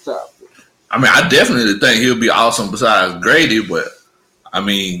next topic. I mean, I definitely think he'll be awesome besides Grady, but I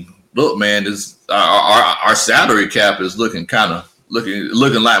mean, look, man, this our salary cap is looking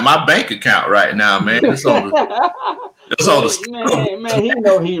looking like my bank account right now, man. It's on the man, he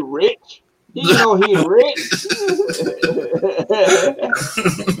know he rich. He know he rich.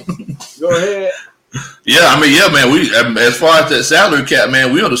 Go ahead. Yeah, I mean, man. We as far as that salary cap,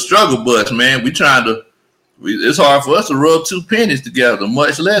 man, we on the struggle bus, man. It's hard for us to rub two pennies together,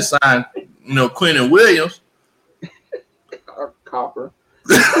 much less sign. Quentin Williams. Copper.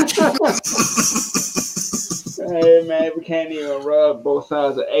 Hey, man, we can't even rub both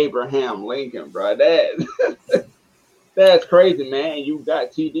sides of Abraham Lincoln, bro. That's crazy, man. You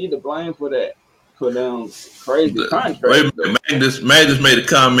got TD to blame for that. For them crazy contracts. Wait a minute. Man just made a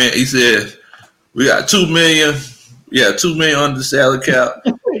comment. He said, we got $2 million. Yeah, $2 million under the salary cap.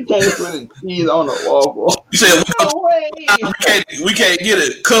 He can't put his keys on the wall. You said we can't get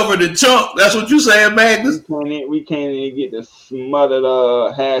it covered in chunk. That's what you saying, Magnus? We can't even get the smothered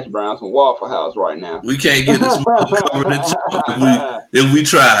hash browns from Waffle House right now. We can't get it covered in chunk if we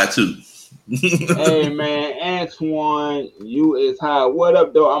try to. Hey man, Antoine, you is high. What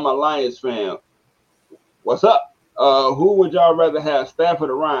up, though? I'm a Lions fan. What's up? Who would y'all rather have, Stafford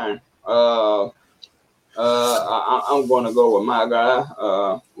or Ryan? I'm gonna go with my guy,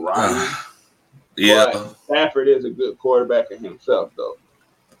 Ryan. Yeah. But Stafford is a good quarterback in himself, though.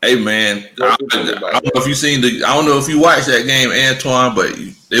 Hey man, I don't know if you seen I don't know if you watched that game, Antoine, but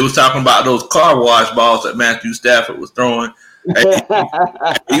they was talking about those car wash balls that Matthew Stafford was throwing. Hey,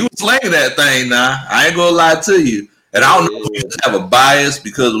 he was slaying that thing. Now I ain't gonna lie to you, and I don't know if we just have a bias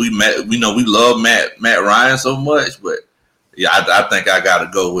because we love Matt Ryan so much, but yeah, I think I gotta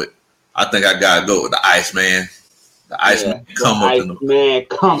go with the Iceman. The Iceman Man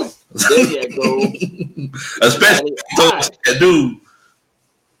coming. There you go. Especially that dude.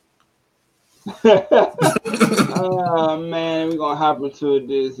 Man, we're gonna hop into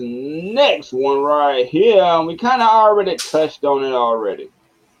this next one right here. We kind of already touched on it already.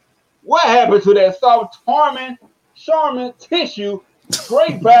 What happened to that soft Charmin tissue,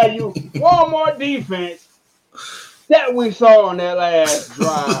 great value, Walmart defense that we saw on that last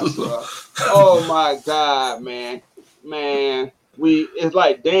drive, bro? Oh my God, man. It's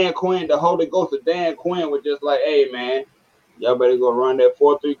like Dan Quinn, the Holy Ghost of Dan Quinn was just like, hey man, y'all better go run that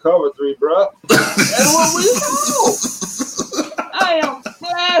 4-3 cover 3, bro. That's what we saw. I am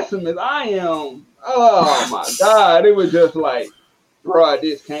blasphemous. Oh my God. It was just like, bro,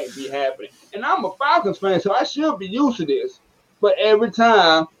 this can't be happening. And I'm a Falcons fan, so I should be used to this. But every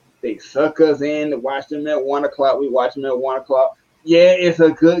time they suck us in to watch them at 1 o'clock, we watch them at 1 o'clock. Yeah, it's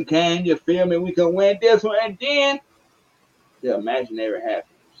a good game. You feel me? We can win this one. And then the imaginary happens.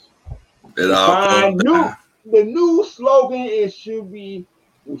 The new slogan should be,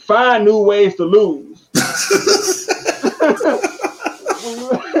 we find new ways to lose.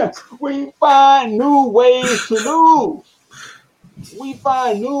 We find new ways to lose. We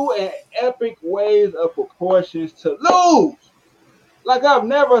find new and epic ways of proportions to lose. Like I've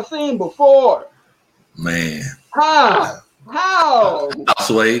never seen before. Man. How?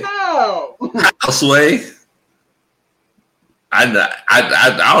 Sway. I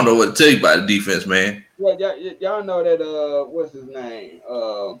don't know what to tell you about the defense, man. Yeah, y'all know that what's his name?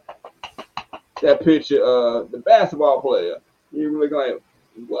 That picture, the basketball player. You look like,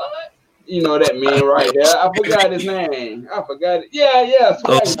 what? You know that man right there. I forgot his name. I forgot it. Yeah,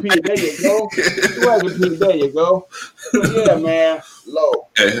 Swagger Pete. There you go. Swagger Pete. There you go. But yeah, man.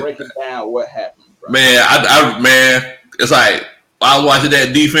 Breaking down what happened, bro. Man, man, it's like I was watching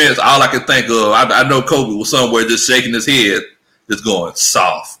that defense. All I could think of, I know Kobe was somewhere just shaking his head, just going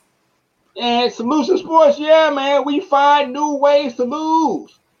soft. And Solution Sports, yeah, man, we find new ways to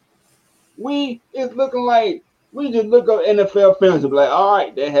lose. It's looking like we just look up NFL films and be like, all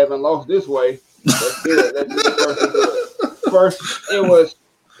right, they haven't lost this way. Let's do it. First, it was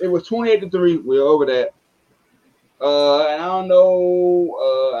 28-3. We're over that. And I don't know.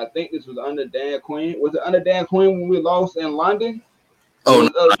 I think this was under Dan Quinn. Was it under Dan Quinn when we lost in London? Oh,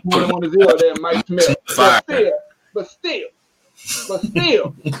 21-0. There, Mike Smith. But still,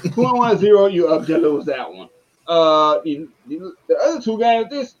 21-0. You up to lose that one. The other two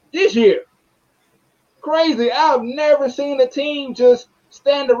games this year, crazy. I've never seen a team just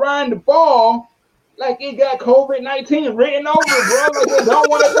stand around the ball like it got COVID-19 written over it, bro. Like they don't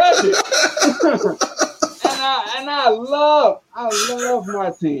want to touch it. And I love my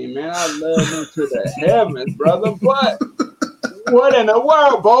team, man. I love them to the heavens, brother. But what in the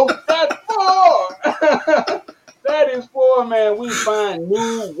world, Bo? That's for. That is for, man. We find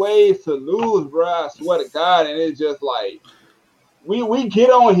new ways to lose, bro. I swear to God. And it's just like, we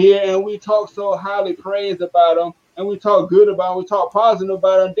get on here and we talk so highly praised about them, and we talk good about them, we talk positive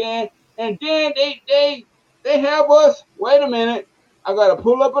about them. Then they have us. Wait a minute, I gotta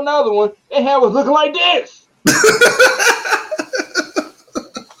pull up another one. They have us looking like this.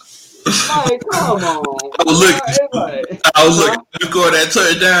 Like, come on. I was looking. You score that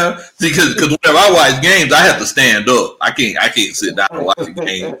touchdown. See, because whenever I watch games, I have to stand up. I can't sit down and watch the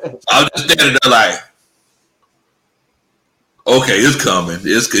game. So I was just standing there like, okay, it's coming.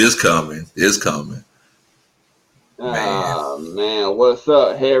 It's coming. Man, what's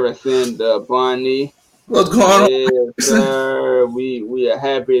up, Harrison the Bunny? What's going on? Yes, sir. We are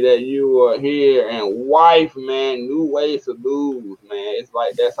happy that you are here. And wife, man, new ways to lose, man. It's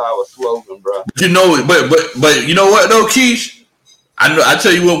like that's our slogan, bro. You know, but you know what though, Keish? I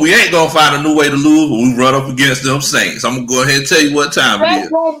tell you what, we ain't gonna find a new way to lose when we run up against them Saints. I'm gonna go ahead and tell you what time it is.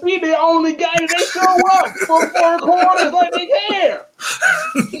 That's gonna be the only game they show up for 4 quarters like they care.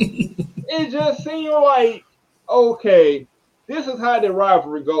 It just seems like, okay, this is how the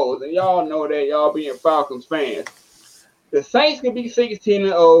rivalry goes, and y'all know that, y'all being Falcons fans. The Saints can be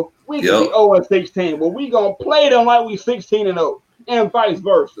 16-0. We can be 0-16, but we gonna play them like we 16-0, and vice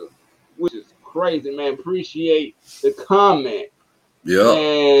versa, which is crazy, man. Appreciate the comment. Yeah.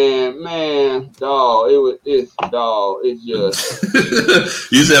 And man, dog, it's just.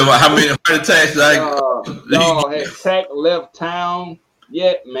 You said about how many heart attacks? Dog had Tech left town.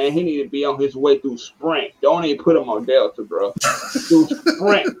 Yet, man, he need to be on his way through Sprint. Don't even put him on Delta, bro. Through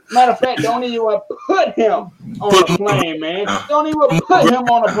Sprint. Matter of fact, don't even put him on a plane, man. Don't even put him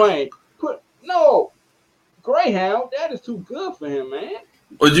on a plane. No, Greyhound. That is too good for him, man.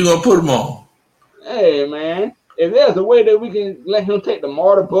 What you gonna put him on? Hey, man. If there's a way that we can let him take the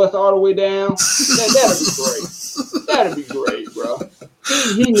MARTA bus all the way down, that'd be great. That'd be great, bro.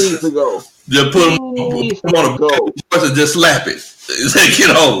 He needs to go. Just put him on a bus and just slap it. Take it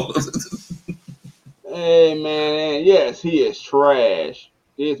home. Hey, man. Yes, he is trash.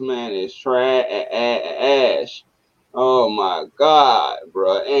 This man is trash. Oh, my God,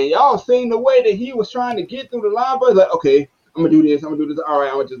 bro. And y'all seen the way that he was trying to get through the line, bro? Like, okay, I'm going to do this. All right,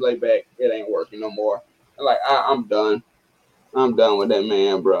 I'm going to just lay back. It ain't working no more. Like, I'm done. I'm done with that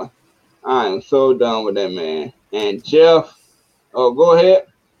man, bro. I am so done with that man. And Jeff, go ahead.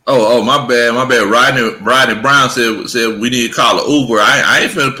 Oh, my bad. Rodney Brown said we need to call an Uber. I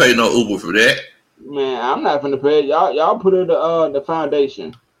ain't finna pay no Uber for that. Man, I'm not finna pay. Y'all put it the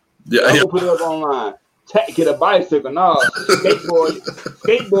foundation. Y'all put it up online. Get a bicycle. No,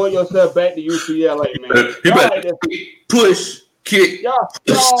 skateboard yourself back to UCLA, man. He better push. Kick. Y'all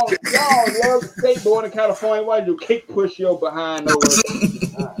love skateboarding in California. Why do you kick push your behind over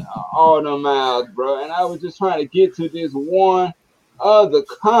all the miles, bro? And I was just trying to get to this one other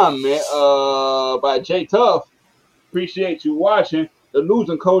comment by Jay Tuff. Appreciate you watching. The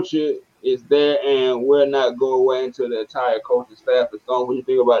losing culture is there, and we're not going away until the entire coaching staff is gone. What do you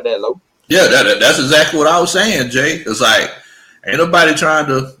think about that, Lo? Yeah, that's exactly what I was saying, Jay. It's like ain't nobody trying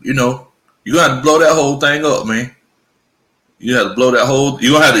to, you got to blow that whole thing up, man. You have to blow that whole.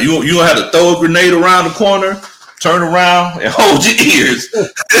 You gonna have to throw a grenade around the corner, turn around, and hold your ears.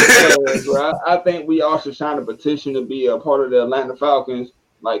 Bro, I think we all should sign a petition to be a part of the Atlanta Falcons,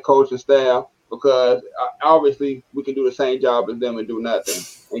 like coaching staff, because obviously we can do the same job as them and do nothing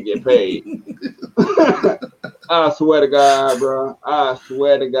and get paid. I swear to God, bro. I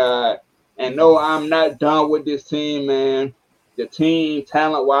swear to God. And no, I'm not done with this team, man. The team,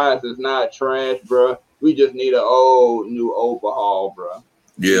 talent-wise, is not trash, bro. We just need a new overhaul, bro.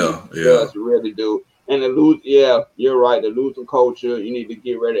 Yeah. Just really do. And you're right. The losing culture, you need to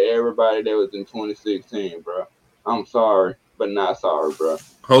get rid of everybody that was in 2016, bro. I'm sorry, but not sorry, bro.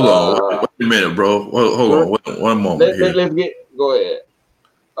 Hold on. Wait a minute, bro. Hold on. One moment. Go ahead.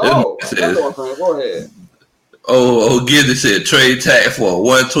 Go ahead. Giddy said trade tag for a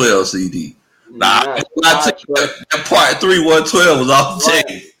 112 CD. That part 3 112 was off the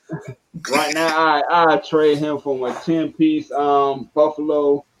chain. Right now, I trade him for a 10-piece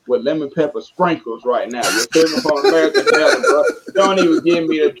Buffalo with lemon pepper sprinkles right now. You're saving from American Deli, bro. Don't even give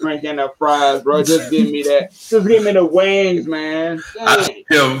me the drink and the fries, bro. Just give me that. Just give me the wings, man. I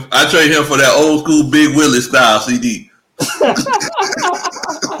trade him for that old school Big Willie style CD.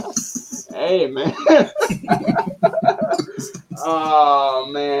 Hey, man. Oh,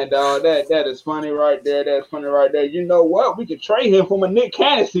 man, dog. That is funny right there. That's funny right there. You know what? We could trade him from a Nick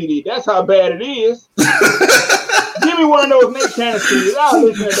Cannon CD. That's how bad it is. Give me one of those Nick Cannon CDs. I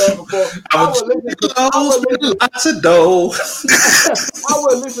was listening to that before. I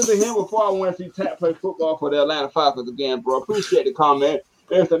would listen to him before I went to see Tap play football for the Atlanta Falcons again, bro. Appreciate the comment.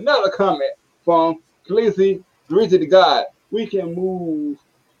 There's another comment from Glizzy the God. We can move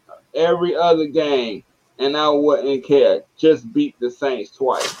every other game, and I wouldn't care. Just beat the Saints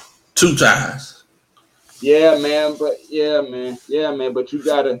twice. 2 times. Yeah, man. But you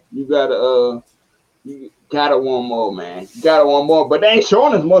gotta one more, man. You gotta one more. But they ain't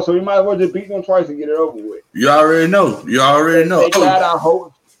showing us more, so we might as well just beat them twice and get it over with. You already know. They got our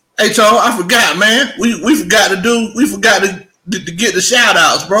hope. Hey, Charles, I forgot, man. We forgot to get the shout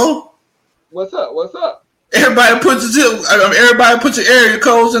outs, bro. What's up? Everybody put your area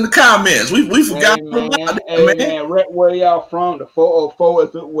codes in the comments. We forgot. Hey, man. Where y'all from? The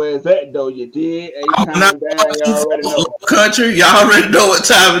 404 where's that though? You did. Y'all already know. Country, y'all already know what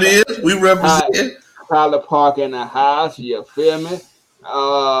time it is. We represent. Tyler Park in the house. You feel me?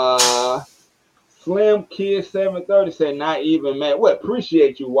 Slim Kid 730 said not even mad. Well,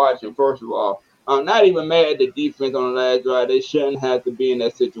 appreciate you watching. First of all, I'm not even mad at the defense on the last drive. They shouldn't have to be in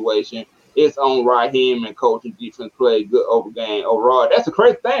that situation. It's on Raheem and coach and defense played good game overall. That's a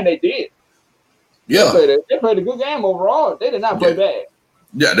crazy thing they did. Yeah. They played a good game overall. They did not play bad.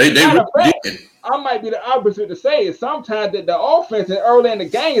 Yeah, they Matter of really fact, did. I might be the opposite to say is sometimes that the offense early in the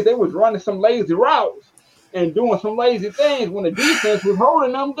games they was running some lazy routes and doing some lazy things when the defense was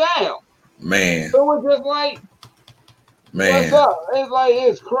holding them down. Man, So it's just like, what's man, up? It's like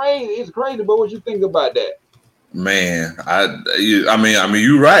it's crazy. It's crazy. But what you think about that? man. I mean,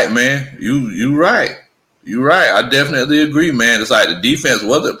 you right, man. You right. You right. I definitely agree, man. It's like the defense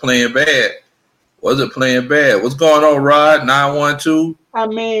wasn't playing bad. Wasn't playing bad. What's going on, Rod? 912? I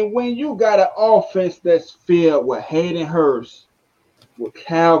mean, when you got an offense that's filled with Hayden Hurst, with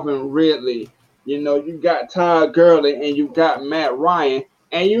Calvin Ridley, you got Todd Gurley and you got Matt Ryan,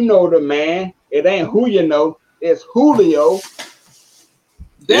 and you know the man. It ain't who you know, it's Julio.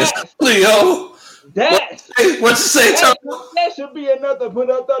 It's Julio. What you say, Tom? That should be enough to put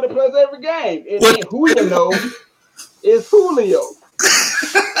up 30 plus every game. It ain't who you know, it's Julio.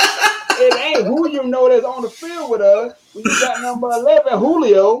 It ain't who you know that's on the field with us. When you got number 11,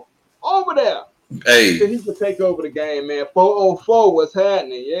 Julio, over there. Hey. So he could take over the game, man. 404, what's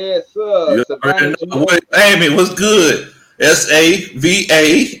happening? Yes, sir. Amy, what's good? SAVANNAH.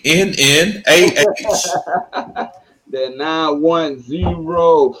 The 910.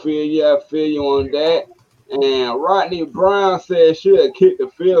 Feel you on that. And Rodney Brown said should have kicked the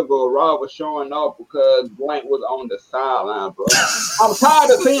field goal. Rob was showing off because Blank was on the sideline, bro. I'm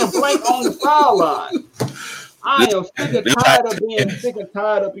tired of seeing Blank on the sideline. I am sick and tired of being sick and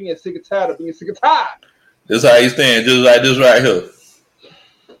tired of being sick and tired of being sick and tired. This is how you stand, just like this right here.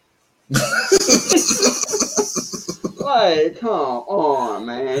 Like, come on,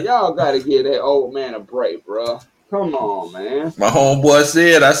 man. Y'all got to give that old man a break, bro. Come on, man. My homeboy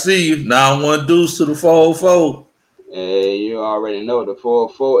said, I see you. 9-1 deuce to the 404. Hey, you already know the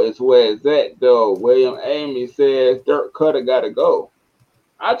 404 is where it's at, though. William Amy says Dirk Cutter got to go.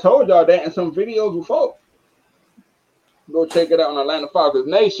 I told y'all that in some videos before. Go check it out on Atlanta Falcons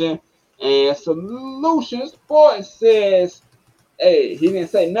Nation. And Solution Sports says, hey, he didn't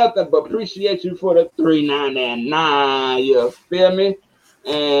say nothing, but appreciate you for the $3.99. You feel me?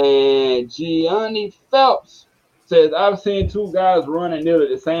 And Gianni Phelps says, I've seen two guys running nearly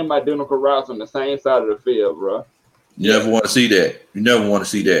the same identical routes on the same side of the field, bro. You never want to see that. You never want to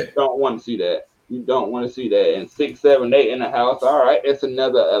see that. Don't want to see that. You don't want to see that. And 678 in the house. All right, it's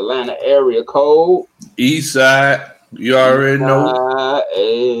another Atlanta area code. East side. You already know.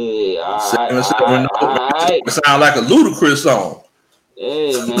 Hey, all right. It sound like a Ludacris song.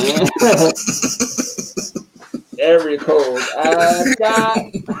 Hey, man. Area code I got.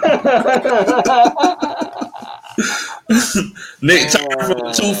 Nick Turner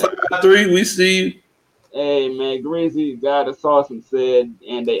from 253. We see you. Hey, man. Greasy got a sauce and said,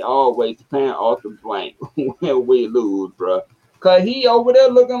 and they always pan off the blank when we lose, bro. Because he over there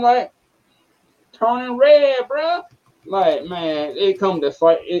looking like turning red, bro. Like, man,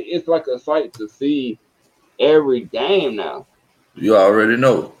 it's like a sight to see every game now. You already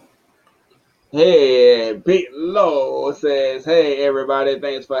know. Hey, Big Low says, hey, everybody,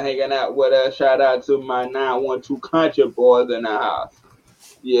 thanks for hanging out with us. Shout out to my 912 country boys in the house.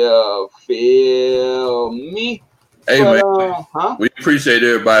 You feel me? Hey, man, we appreciate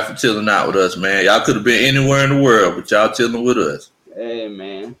everybody for chilling out with us, man. Y'all could have been anywhere in the world, but y'all chilling with us. Hey,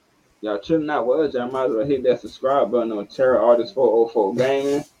 man. Y'all chilling out with us. Y'all might as well hit that subscribe button on Terror Artist 404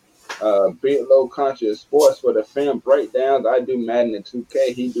 Gaming. Big Low Country Sports for the film breakdowns. I do Madden and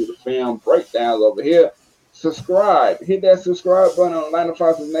 2K. He do the film breakdowns over here. Subscribe. Hit that subscribe button on Atlanta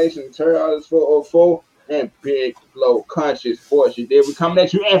Falcons Nation, Terror Artist 404, and Big Low Country Sports. You did. We coming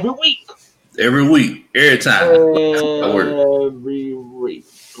at you every week. Every week. Every time. Every week.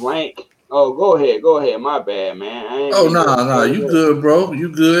 Blank. Oh, go ahead. My bad, man. No. You good, bro. You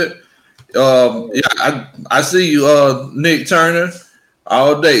good. Yeah, I see you, Nick Turner,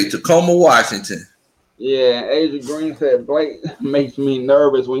 all day. Tacoma, Washington. Yeah, Adrian Green said Blake makes me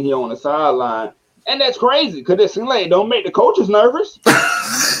nervous when he on the sideline. And that's crazy, because it seems like it don't make the coaches nervous.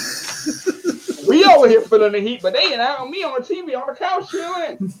 We over here feeling the heat, but they and me on the TV on the couch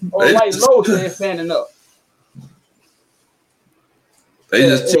chilling. Or like Lowe said, standing up. They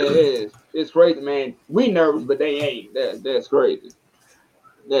just chilling. It's crazy, man. We nervous, but they ain't. That's crazy.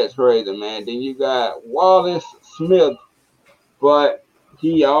 That's crazy, man. Then you got Wallace Smith, but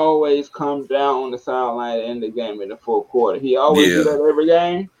he always comes down on the sideline at the end of the game in the fourth quarter. He always do that every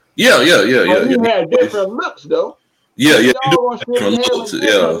game. Yeah. But he had different looks, though. Yeah. He do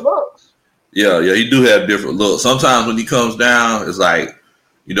different looks. Yeah. He do have different looks. Sometimes when he comes down, it's like,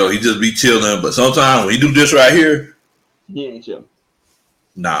 he just be chilling. But sometimes when he do this right here, he ain't chilling.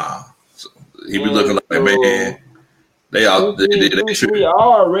 Nah. He be looking like, man, we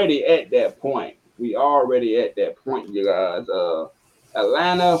already at that point. You guys.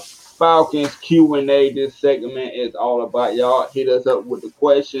 Atlanta Falcons Q&A. This segment is all about y'all. Hit us up with the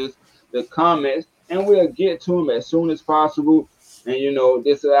questions, the comments, and we'll get to them as soon as possible. And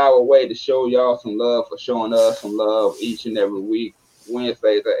this is our way to show y'all some love for showing us some love each and every week.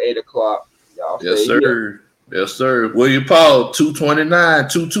 Wednesdays at 8:00. Y'all Yes, stay sir. here. Yes, sir. William Paul, 229,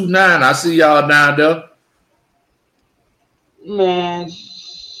 229. I see y'all down there. Man,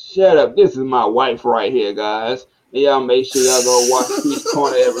 shut up. This is my wife right here, guys. And y'all make sure y'all go watch Peach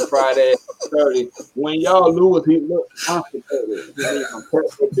Corner every Friday at 30. When y'all lose, he looks constipated. He needs some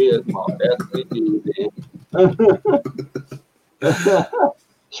Pepto Bismol. That's what he needs.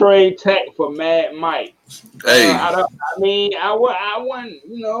 Trade tech for Mad Mike. Hey. I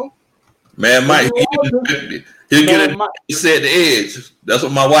wouldn't, Mad Mike, he'll get it, set the edge. That's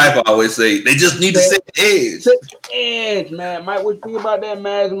what my wife always say. They just need to set the edge. Set the edge, man. Mike, what you think about that,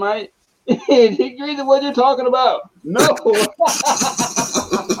 Mad Mike? He agrees with what you're talking about. No.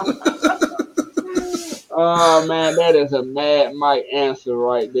 Oh, man, that is a Mad Mike answer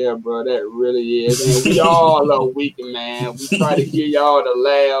right there, bro. That really is. And we all are weak, man. We try to give y'all the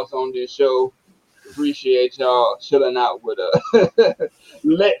laughs on this show. Appreciate y'all chilling out with us.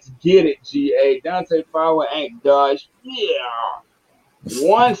 Let's get it, GA. Dante Fowler ain't dodged. Yeah.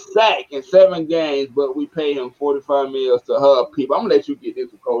 1 sack in 7 games, but we pay him $45 million to hug people. I'm going to let you get this,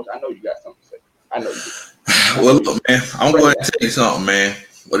 Coach. I know you got something to say. I know you do. Well, look, man, I'm going to tell you something, man.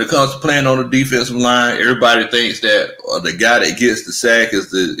 When it comes to playing on the defensive line, everybody thinks that the guy that gets the sack is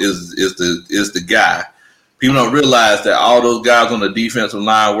the guy. People don't realize that all those guys on the defensive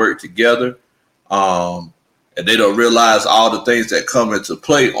line work together, and they don't realize all the things that come into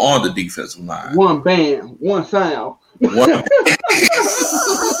play on the defensive line. One band, one sound. One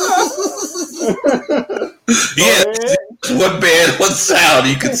band, one sound,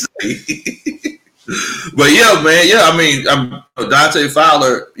 you could say. But yeah, man, I mean, Dante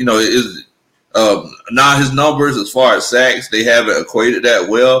Fowler, is now his numbers as far as sacks, they haven't equated that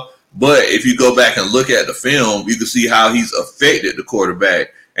well. But if you go back and look at the film, you can see how he's affected the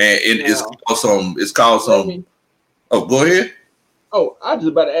quarterback, and it's caused some. Oh, go ahead. Oh, I was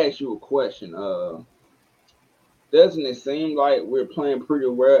just about to ask you a question. Doesn't it seem like we're playing pretty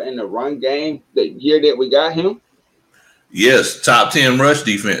well in the run game the year that we got him? Yes, top 10 rush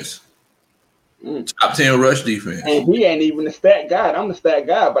defense. Top 10 rush defense. And he ain't even the stat guy. I'm the stat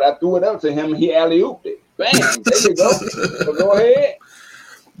guy, but I threw it up to him and he alley-ooped it. Bam, there you go. So go ahead.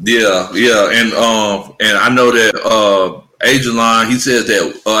 Yeah. And I know that Ajalon, he says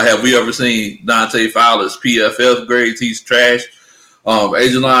that have we ever seen Dante Fowler's PFF grades? He's trash.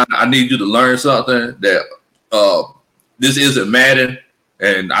 Ajalon, I need you to learn something that this isn't Madden.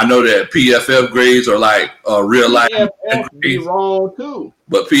 And I know that PFF grades are like real life. PFF be wrong too.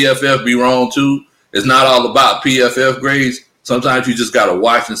 But PFF be wrong too. It's not all about PFF grades. Sometimes you just gotta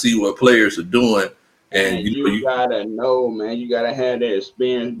watch and see what players are doing. And you gotta know, man. You gotta have that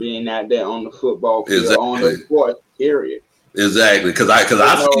experience being out there on the football field, on the sports, period. Exactly, because I've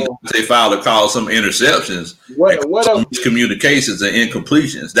seen Dante Fowler call some interceptions, some miscommunications and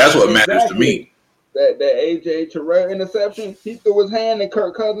incompletions. That's what matters to me. That AJ Terrell interception, he threw his hand in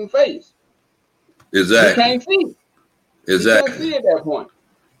Kirk Cousins' face. Exactly. He can't see. Exactly. He can't see at that point.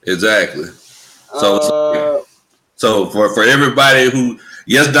 Exactly. So for everybody who,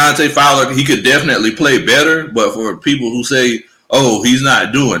 yes, Dante Fowler, he could definitely play better, but for people who say, oh, he's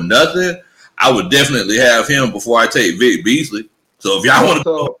not doing nothing, I would definitely have him before I take Vic Beasley. So if y'all want to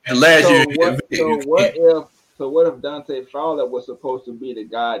go last year, what if Dante Fowler was supposed to be the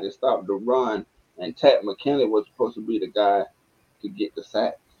guy that stopped the run, and Ted McKinley was supposed to be the guy to get the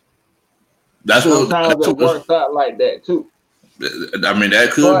sacks? Sometimes it works out like that too. I mean,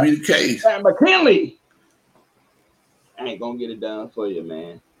 that could be the case. Ted McKinley ain't gonna get it done for you,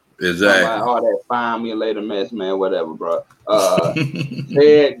 man. Exactly. All that find me later mess, man. Whatever, bro.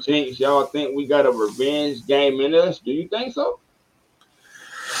 Ted Jinx, y'all think we got a revenge game in us? Do you think so?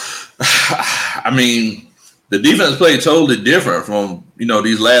 I mean, the defense played totally different from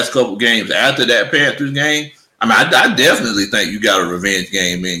these last couple games after that Panthers game. I mean, I definitely think you got a revenge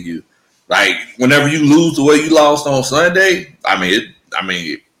game in you. Like whenever you lose the way you lost on Sunday,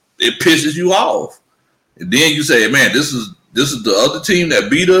 it pisses you off. And then you say, man, this is the other team that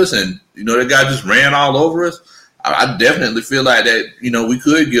beat us, and that guy just ran all over us. I definitely feel like that. We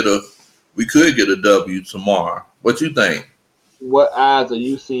could get a W tomorrow. What you think? What odds are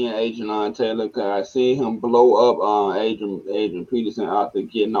you seeing Adrian Taylor? Cause I see him blow up Adrian Peterson out there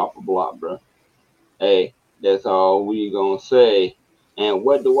getting off the block, bro. Hey, that's all we gonna say. And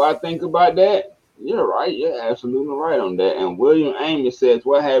what do I think about that? You're right. You're absolutely right on that. And William Amos says,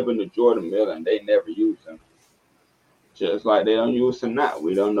 what happened to Jordan Miller? And they never used him. Just like they don't use him now.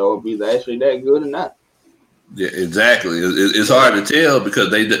 We don't know if he's actually that good or not. Yeah, exactly. It's hard to tell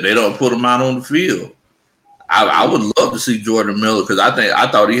because they don't put him out on the field. I would love to see Jordan Miller because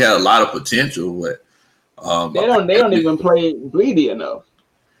I thought he had a lot of potential. But they don't even play bleedy enough.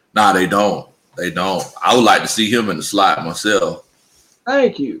 Nah, they don't. They don't. I would like to see him in the slot myself.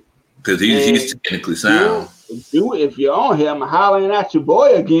 Thank you. Because he's technically sound. If you're on here, I'm hollering at your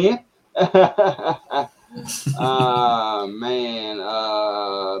boy again.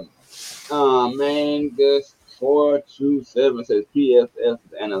 Man, this 427 says PFF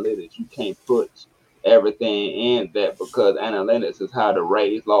analytics. You can't put everything in that because analytics is how the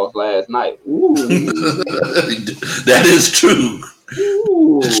Rays lost last night. Ooh. That is true.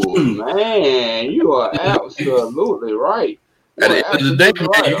 Ooh, man, you are absolutely right. At the end of the day, man,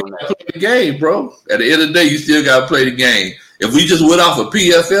 you gotta play the game, bro. At the end of the day, you still gotta play the game. If we just went off of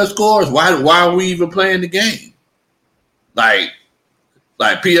PFF scores, why are we even playing the game? Like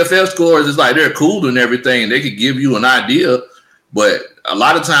PFF scores is like they're cool and everything. They could give you an idea, but a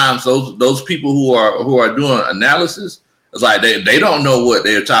lot of times those people who are doing analysis, it's like they don't know what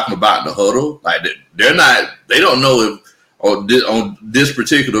they're talking about in the huddle. Like they don't know if on this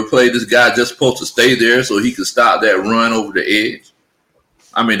particular play this guy just supposed to stay there so he can stop that run over the edge.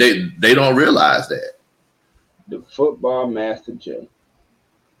 I mean they don't realize that. The football master J.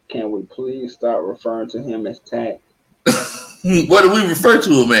 Can we please start referring to him as Tack? What do we refer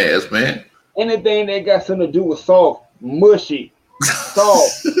to him as, man? Anything that got something to do with soft, mushy,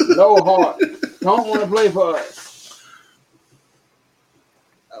 soft, no heart, don't want to play for us.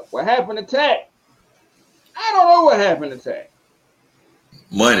 What happened to Tack? I don't know what happened to Tack.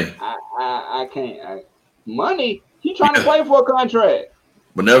 Money. I can't. Money? He trying to play for a contract.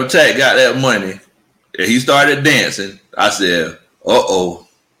 Whenever Tack got that money and he started dancing, I said, uh-oh.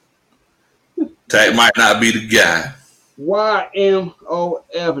 Tack might not be the guy.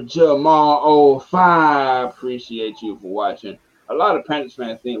 YMOF Jamal 05. Appreciate you for watching. A lot of Panthers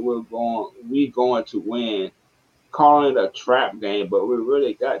fans think we're going to win, calling it a trap game, but we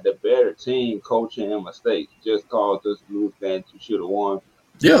really got the better team, coaching and mistakes. Just caused us to lose games we should have won.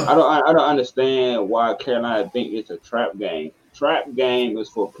 Yeah. I don't understand why Carolina think it's a trap game. Trap game is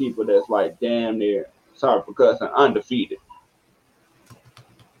for people that's like damn near, sorry for cussing, undefeated.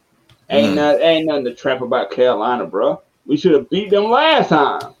 Ain't nothing to trap about Carolina, bro. We should have beat them last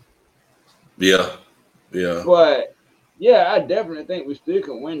time. Yeah. But yeah, I definitely think we still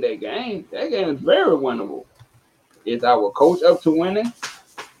can win that game. That game is very winnable. Is our coach up to winning?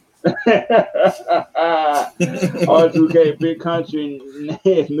 R2K Big Country,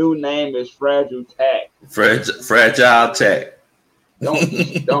 his new name is Fragile Tack. Fragile Tack.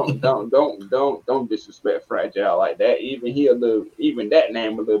 Don't disrespect Fragile like that. Even that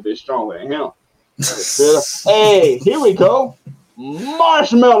name a little bit stronger than him. Hey, here we go.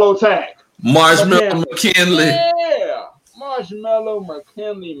 Marshmallow Tack. Marshmallow McKinley. Yeah. Marshmallow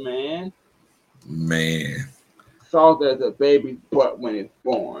McKinley, man. Man. Soft as a baby's butt when it's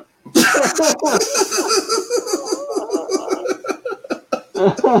born.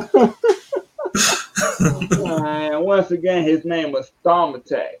 And once again, his name was Storm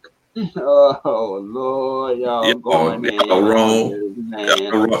Attack. Oh Lord, y'all going in. Y'all wrong.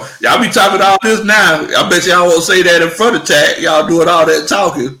 Y'all be talking all this now. I bet y'all won't say that in front of Tack. Y'all doing all that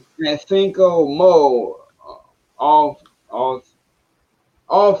talking. And Cinco Mo off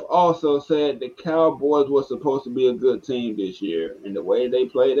also said the Cowboys were supposed to be a good team this year, and the way they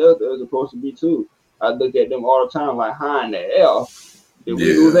played us, they were supposed to be too. I look at them all the time like, how in the hell did we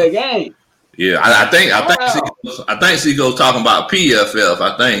lose that game? Yeah, I think Seago's talking about PFF.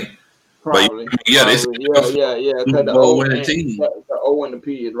 I think. Probably. But yeah. Because the O and the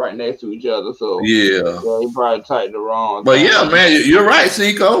P is right next to each other, so yeah, he probably typed the wrong. But yeah, man, you're right,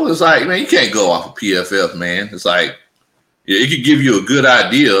 Seago. It's like, man, you can't go off of PFF, man. It's like, yeah, it could give you a good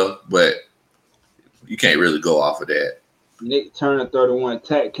idea, but you can't really go off of that. Nick Turner, 31,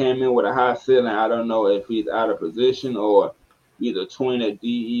 Tack came in with a high ceiling. I don't know if he's out of position or either twin at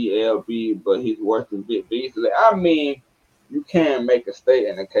DELB, but he's worse than Vic Beasley. I mean, you can make a state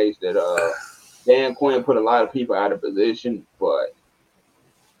in the case that Dan Quinn put a lot of people out of position, but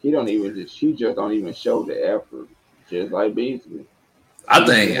he just don't even show the effort, just like Beasley. I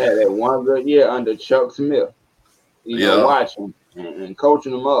think he had that one good year under Chuck Smith, watching and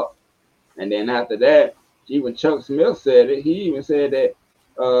coaching him up, and then after that, even Chuck Smith said it. He even said that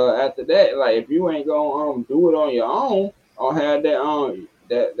after that, like if you ain't gonna do it on your own or have that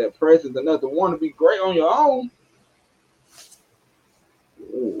that presence enough to want to be great on your own.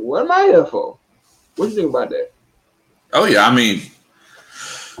 What am I here for? What do you think about that? Oh yeah, I mean,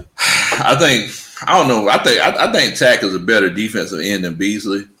 I think I don't know. I think Tack is a better defensive end than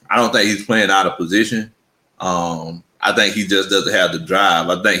Beasley. I don't think he's playing out of position. I think he just doesn't have the drive.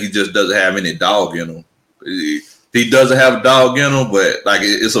 I think he just doesn't have any dog in him. He doesn't have a dog in him, but like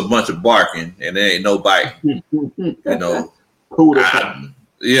it's a bunch of barking and there ain't no biting. You know.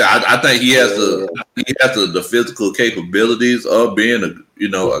 I think he has the physical capabilities of being a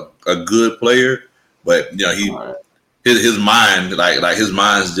good player, but his mind like his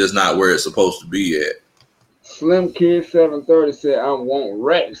mind's just not where it's supposed to be at. Slim Kid 730 said, "I want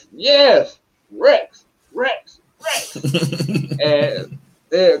Rex." Yes, Rex. And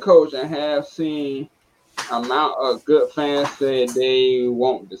their coach and have seen amount of good fans say they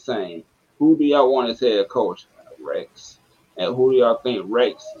want the same. Who do y'all want as head coach? Rex. And who do y'all think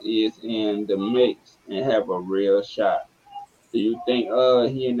Rex is in the mix and have a real shot? Do you think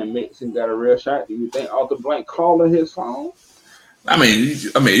he in the mix and got a real shot? Do you think Arthur Blank calling his phone? I mean,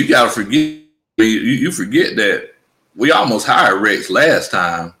 you gotta forget. You forget that we almost hired Rex last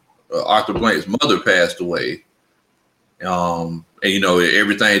time. Arthur Blank's mother passed away, and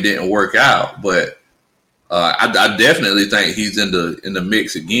everything didn't work out. But I definitely think he's in the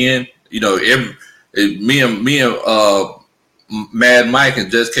mix again. Me and Mad Mike and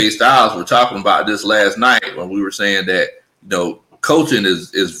Just K Styles were talking about this last night when we were saying that coaching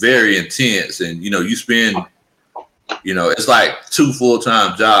is very intense, and you spend it's like 2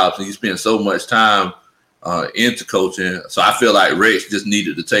 full-time jobs, and you spend so much time into coaching. So I feel like Rex just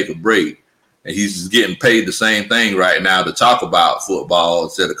needed to take a break, and he's just getting paid the same thing right now to talk about football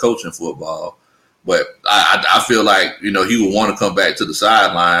instead of coaching football. But I feel like he would want to come back to the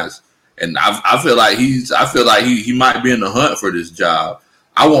sidelines, and I feel like he might be in the hunt for this job.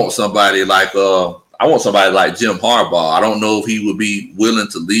 I want somebody like Jim Harbaugh. I don't know if he would be willing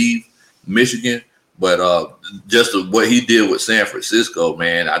to leave Michigan, but just what he did with San Francisco,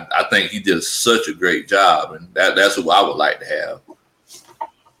 man, I think he did such a great job, and that's what I would like to have.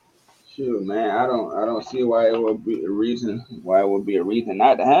 Shoot, man, I don't see why it would be a reason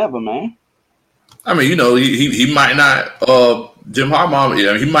not to have him, man. I mean, he might not. Jim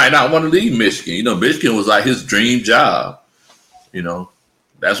Harbaugh, he might not want to leave Michigan. Michigan was like his dream job.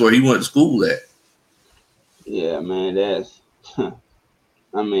 That's where he went to school at. Yeah, man, that's.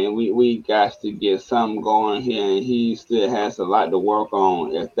 I mean, we got to get something going here, and he still has a lot to work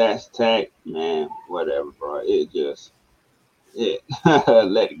on. If that's Tack, man, whatever, bro. Let it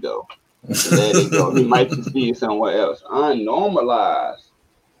go. Let it go. He might just be somewhere else. Unnormalized.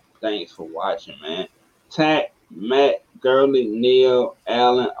 Thanks for watching, man. Tack, Matt, Gurley, Neal,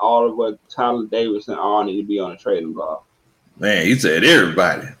 Allen, Oliver, Tyler Davidson all need to be on the trading block. Man, he said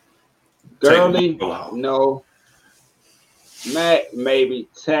everybody. Gurley, no. Matt, maybe.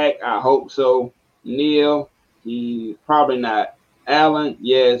 Tack, I hope so. Neal, he probably not. Allen,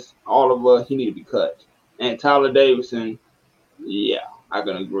 yes. Oliver, he need to be cut. And Tyler Davidson, yeah, I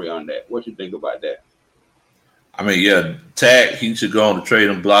can agree on that. What you think about that? I mean, yeah, Tack, he should go on the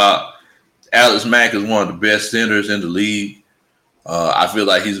trading block. Alex Mack is one of the best centers in the league. I feel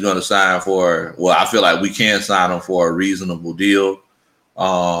like he's going to sign I feel like we can sign him for a reasonable deal.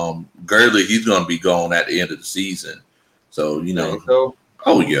 Gurley, he's going to be gone at the end of the season. So,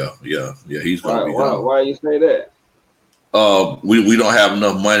 oh, yeah, he's going to be gone. Why you say that? We don't have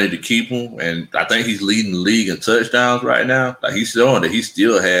enough money to keep him, and I think he's leading the league in touchdowns right now. Like, he's showing that he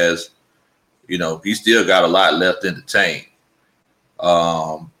still has, he still got a lot left in the tank.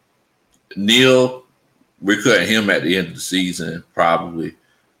 Neal, we're cutting him at the end of the season, probably,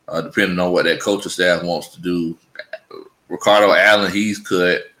 depending on what that coaching staff wants to do. Ricardo Allen, he's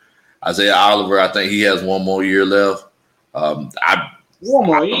cut. Isaiah Oliver, I think he has 1 more year left. 1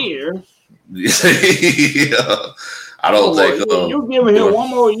 more year? Yeah. I don't think you giving him 1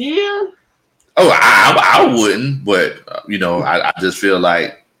 more year? Oh, I wouldn't, but I just feel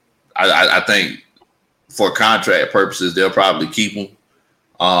like I think for contract purposes they'll probably keep him.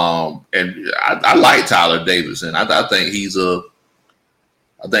 And I like Tyler Davidson. I think he's a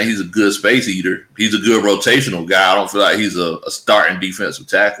good space eater. He's a good rotational guy. I don't feel like he's a starting defensive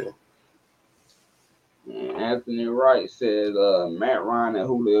tackle. Anthony Wright says Matt Ryan and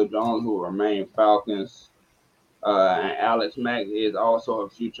Julio Jones will remain Falcons. And Alex Mack is also a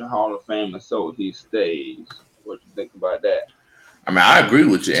future Hall of Famer, so he stays. What you think about that? I mean, I agree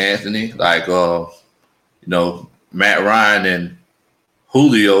with you, Anthony. Like, Matt Ryan and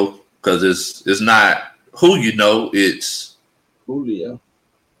Julio, because it's not who it's Julio.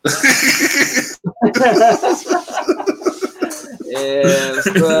 Man,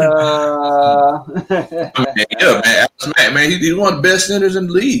 Alex Mack, man, he's one of the best centers in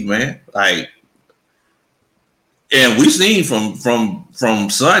the league, man. Like, And we seen from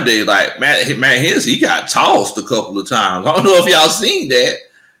Sunday, like Matt Hennessy, he got tossed a couple of times. I don't know if y'all seen that,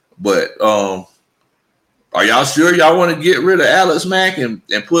 but are y'all sure y'all want to get rid of Alex Mack and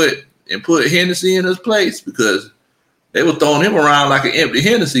put Hennessy in his place? Because they were throwing him around like an empty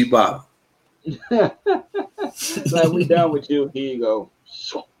Hennessy bottle. Like, we done with you. Here you go.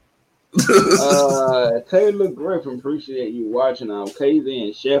 Taylor Griffin, appreciate you watching. KZ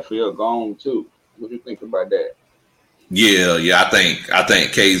and Sheffield gone too. What do you think about that? Yeah. I think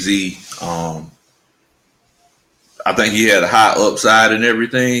KZ. I think he had a high upside and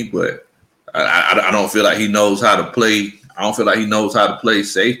everything, but I don't feel like he knows how to play. I don't feel like he knows how to play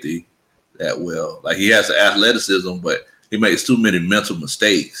safety that well. Like, he has the athleticism, but he makes too many mental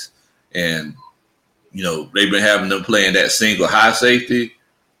mistakes. And they've been having them playing that single high safety,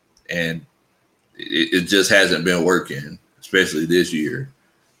 and it just hasn't been working, especially this year.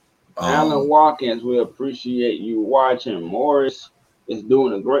 Alan Watkins, we appreciate you watching. Morris is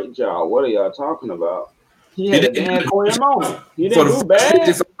doing a great job. What are y'all talking about? He had a Dan Quinn moment. He didn't do bad.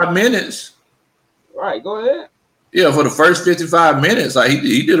 55 minutes. Right, go ahead. Yeah, for the first 55 minutes, like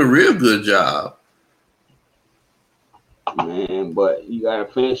he did a real good job. Man, but you gotta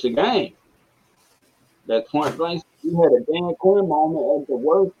finish the game. That point blank, you had a Dan Quinn moment at the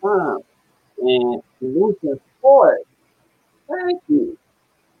worst time. And Lucian Ford, thank you.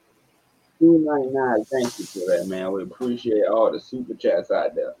 299, thank you for that, man. We appreciate all the super chats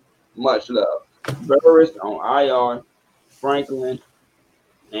out there. Much love. Burris on IR, Franklin,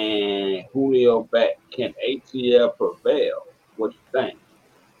 and Julio back. Can ATL prevail? What you think?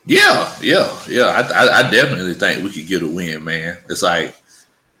 Yeah. I definitely think we could get a win, man. It's like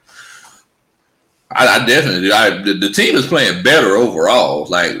I definitely do. The team is playing better overall.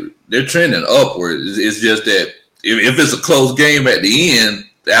 Like, they're trending upward. It's just that if it's a close game at the end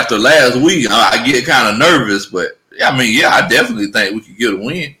after last week, I get kind of nervous. But I definitely think we could get a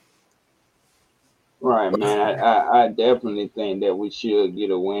win. Right, man. I definitely think that we should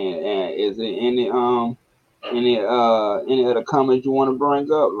get a win. And is there any other comments you want to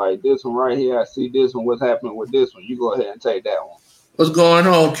bring up? Like this one right here, I see this one. What's happening with this one? You go ahead and take that one. What's going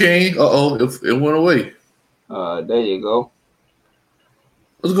on, King? It went away. There you go.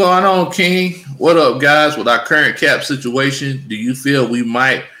 What's going on, King? What up, guys? With our current cap situation, do you feel we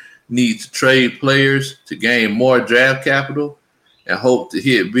might need to trade players to gain more draft capital and hope to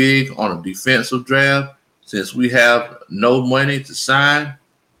hit big on a defensive draft since we have no money to sign?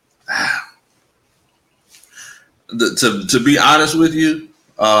 To be honest with you,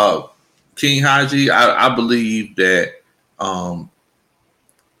 King Haji, I believe that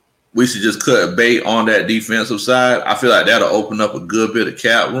we should just cut bait on that defensive side. I feel like that'll open up a good bit of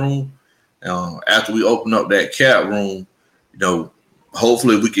cap room. After we open up that cap room,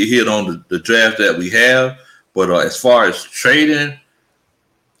 hopefully we can hit on the draft that we have. But as far as trading,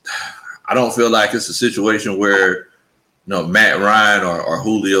 I don't feel like it's a situation where Matt Ryan or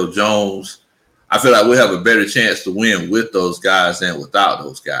Julio Jones. I feel like we have a better chance to win with those guys than without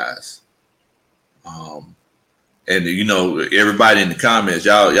those guys. And everybody in the comments,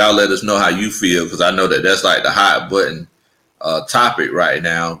 y'all let us know how you feel, because I know that's like the hot button topic right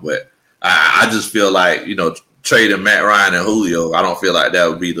now. But I just feel like trading Matt Ryan and Julio, I don't feel like that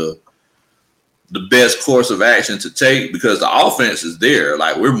would be the best course of action to take, because the offense is there.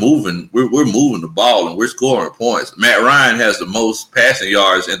 Like, we're moving the ball and we're scoring points. Matt Ryan has the most passing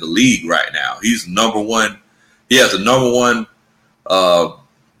yards in the league right now. He's number one. He has the number one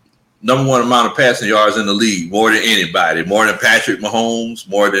amount of passing yards in the league, more than anybody, more than Patrick Mahomes,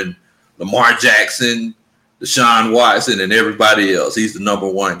 more than Lamar Jackson, Deshaun Watson, and everybody else. He's the number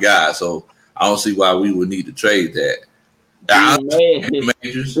one guy. So I don't see why we would need to trade that.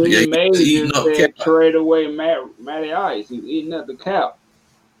 Majors said trade away Matty Ice. He's eating up the cap.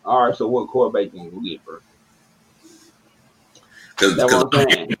 All right, so what quarterback can we get first?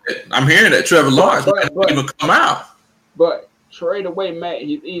 I'm hearing that Trevor Lawrence might even come out. But trade away Matt.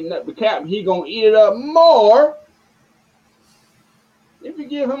 He's eating up the cap. He gonna eat it up more if you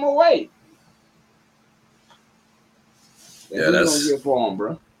give him away. That's what gonna get for him,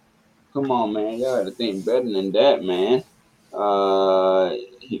 bro. Come on, man. Y'all gotta think better than that, man.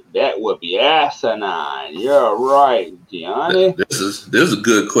 That would be asinine. You're right, Gianni. This is a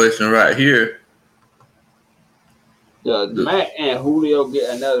good question right here. Does Matt and Julio get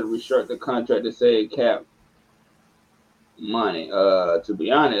another restricted contract to save cap money? To be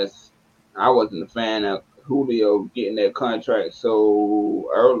honest, I wasn't a fan of Julio getting that contract so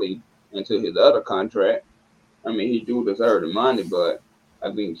early into his other contract. I mean, he do deserve the money, but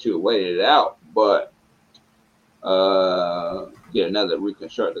I think he should have waited it out. But get another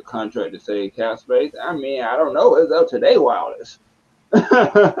reconstructed contract to save cap space? I mean, I don't know. It's up to their wildest.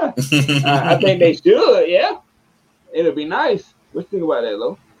 I think they should. Yeah, it'll be nice. What you think about that,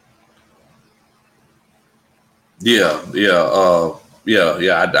 Lo? Yeah.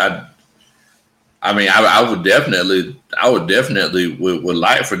 I mean, I would definitely would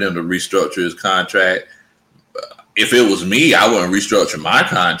like for them to restructure his contract. If it was me, I wouldn't restructure my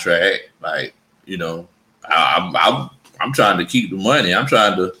contract. Like, you know, I'm trying to keep the money. I'm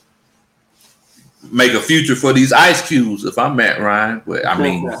trying to make a future for these ice cubes. If I'm Matt Ryan, but I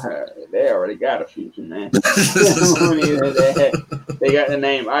mean, they already got a future, man. They got the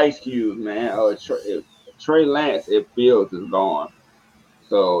name Ice Cube, man. Oh, Trey Lance, it feels is gone.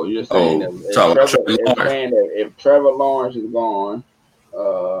 So you're saying if Trevor Lawrence is gone,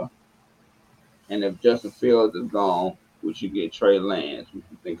 and if Justin Fields is gone, would you get Trey Lance? What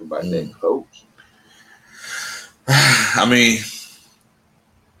you think about that, Coach? I mean,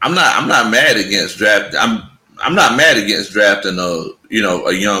 I'm not mad against draft. I'm not mad against drafting a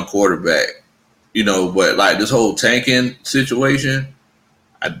young quarterback. You know, but like this whole tanking situation,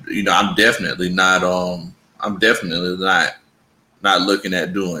 I'm definitely not looking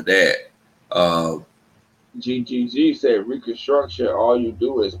at doing that. GGG said reconstruction, all you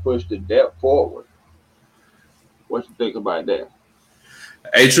do is push the depth forward. What you think about that?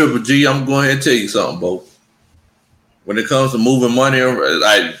 Hey, Triple G, I'm going to tell you something, Bo. When it comes to moving money,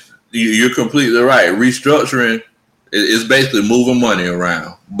 like you're completely right. Restructuring is basically moving money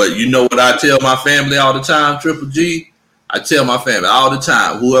around. But you know what I tell my family all the time, Triple G? I tell my family all the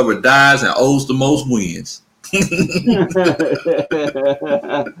time, whoever dies and owes the most wins.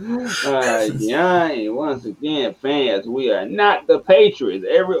 Once again, fans, we are not the Patriots.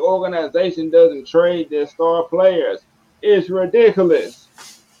 Every organization doesn't trade their star players. It's ridiculous.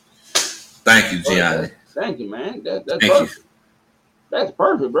 Thank you, Gianni. Thank you, man. That's perfect. That's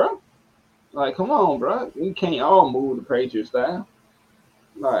perfect, bro. Like, come on, bro. We can't all move the Patriot style.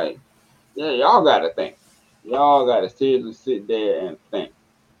 Like, yeah, y'all got to think. Y'all got to seriously sit there and think.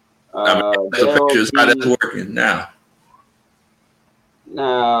 The Patriots, how that's working now.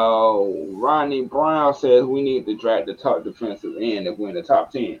 Now, Ronnie Brown says we need to draft the top defensive end if we're in the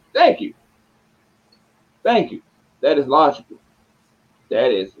top 10. Thank you. That is logical.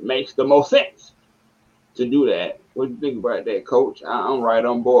 That makes the most sense to do that. What do you think about that, Coach? I'm right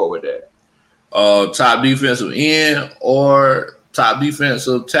on board with that. Top defensive end or top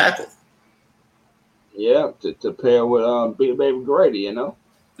defensive tackle. Yeah, to pair with Big Baby Grady, you know.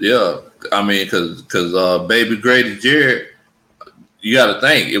 Yeah, I mean, because Baby Grady Jarrett, you got to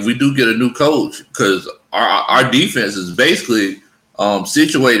think if we do get a new coach, because our defense is basically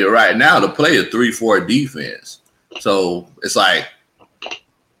situated right now to play a 3-4 defense. So it's like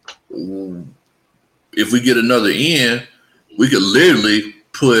if we get another end, we could literally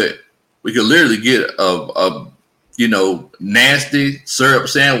get a nasty syrup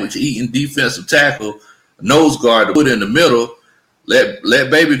sandwich eating defensive tackle, nose guard to put in the middle. Let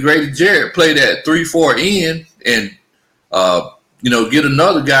Baby Grady Jarrett play that 3-4 end, and get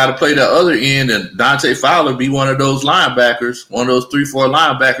another guy to play that other end, and Dante Fowler be one of those linebackers, one of those 3-4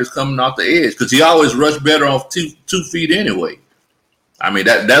 linebackers coming off the edge, because he always rushed better off 2 feet anyway. I mean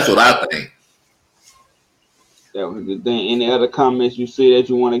that's what I think. That was the thing. Any other comments you see that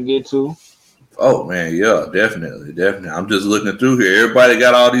you want to get to? Oh man, yeah, definitely. I'm just looking through here. Everybody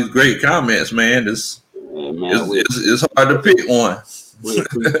got all these great comments, man. It's hard to pick one. We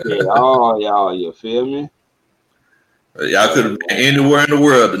appreciate all y'all. You feel me? Y'all could have been anywhere in the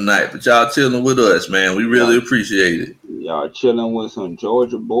world tonight, but y'all chilling with us, man. We really appreciate it. Y'all chilling with some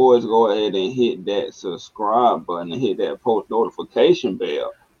Georgia boys. Go ahead and hit that subscribe button and hit that post notification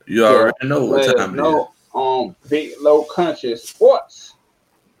bell. You already know what time it is. On Big Low Country Sports.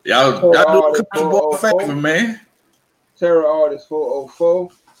 Y'all do a couple favor, man. Terror Artist 404.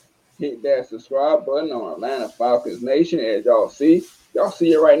 Hit that subscribe button on Atlanta Falcons Nation. As y'all see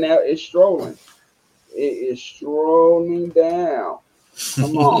it right now. It's strolling. It is strolling down.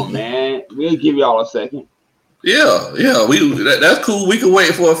 Come on, man. We'll give y'all a second. Yeah. That's cool. We can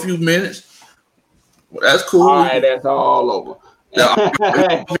wait for a few minutes. That's cool. All right, that's all over.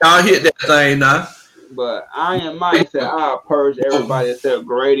 Y'all hit that thing now. But I am Mike said I'll purge everybody except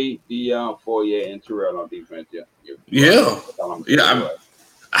Grady, Deion, Foyer, and Terrell on defense. Yeah.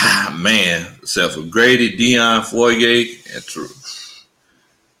 Man, except for Grady, Deion, Foyer, and Terrell.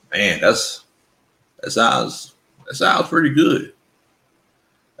 Man, that sounds pretty good.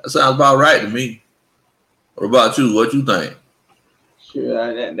 That sounds about right to me. What about you? What you think?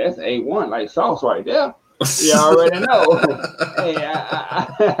 Sure, that's A1, like sauce right there. You already know. Hey,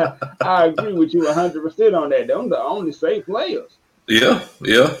 I agree with you 100% on that. They're the only safe players. Yeah,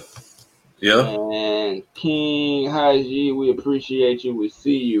 yeah, yeah. And King Haji, we appreciate you. We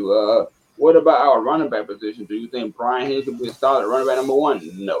see you. What about our running back position? Do you think Brian Higgins will be a solid running back number one?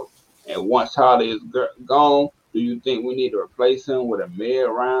 No. And once Tyler is gone, do you think we need to replace him with a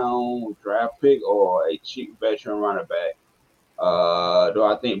mid-round draft pick or a cheap veteran running back? Do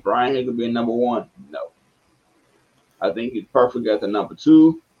I think Brian Higgins will be a number one? No. I think he's perfect at the number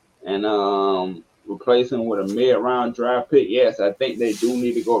two. And replace him with a mid-round draft pick. Yes, I think they do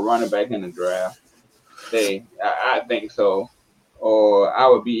need to go running back in the draft. I think so. Or I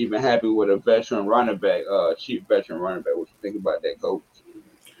would be even happy with a veteran running back, cheap veteran running back. What you think about that, Coach?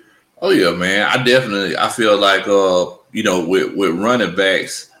 Oh yeah, man. I feel like with running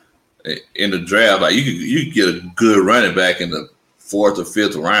backs in the draft, like you could get a good running back in the fourth or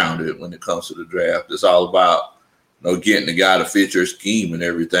fifth round when it comes to the draft. It's all about getting the guy to fit your scheme and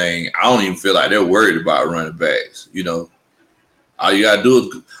everything. I don't even feel like they're worried about running backs. All you gotta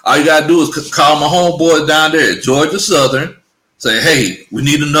do is call my homeboys down there at Georgia Southern. Say, hey, we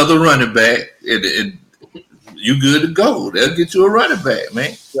need another running back, and you good to go. They'll get you a running back,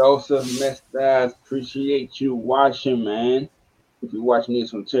 man. Joseph Mestas, appreciate you watching, man. If you're watching this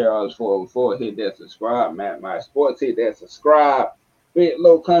from Terrors 404, hit that subscribe. Matt My Sports, hit that subscribe. Big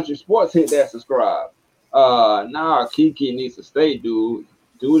Low Country Sports, hit that subscribe. Now Kiki needs to stay, dude.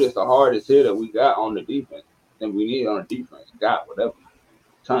 Dude is the hardest hitter we got on the defense. And we need on the defense. Got whatever.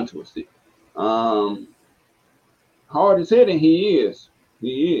 Ton twist it. Hardest hitting he is.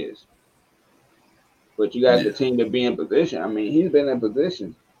 He is. But you got the team to be in position. I mean, he's been in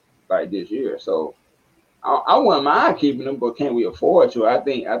position like this year. So I wouldn't mind keeping him, but can we afford to? I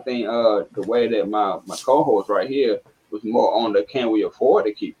think the way that my co-host right here was more on the can we afford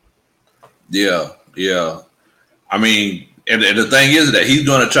to keep him. Yeah. I mean, and the thing is that he's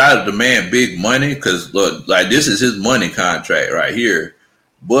going to try to demand big money because, look, like this is his money contract right here.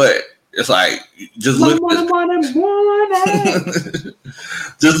 But it's like, just look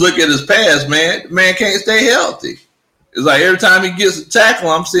at his past, man. The man can't stay healthy. It's like every time he gets a tackle,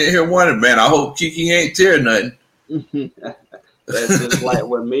 I'm sitting here wondering, man, I hope Kiki ain't tear nothing. That's just like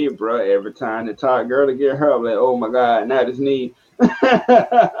with me, bro. Every time the top girl to get hurt, I'm like, oh my God, not his knee.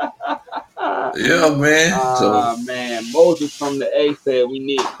 Yeah, man. Man, Moses from the A said we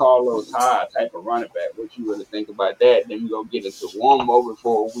need Carlos Hyde type of running back. What you really think about that? Then we gonna get into one more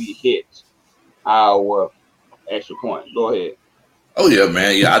before we hit our extra point. Go ahead. Oh yeah,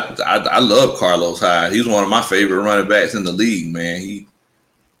 man. Yeah, I love Carlos Hyde. He's one of my favorite running backs in the league, man. He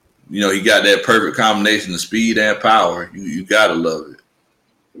got that perfect combination of speed and power. You gotta love it.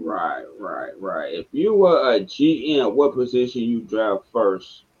 Right. If you were a GM, what position you draft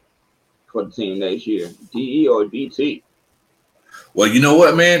first for the team next year? DE or DT? Well, you know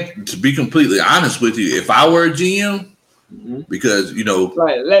what, man? To be completely honest with you, if I were a GM, because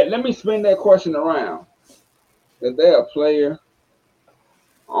right, let me spin that question around. Is there a player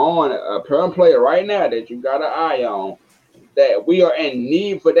right now that you got an eye on that we are in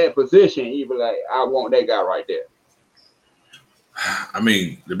need for that position? You be like, I want that guy right there. I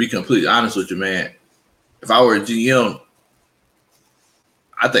mean, to be completely honest with you, man, if I were a GM,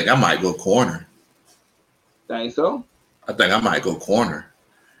 I think I might go corner. Think so? I think I might go corner.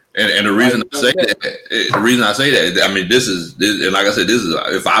 And the reason I say that, I mean, this is and like I said, this is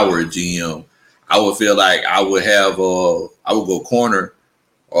if I were a GM, I would feel like I would go corner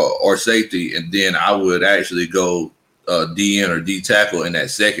or safety, and then I would actually go DN or D tackle in that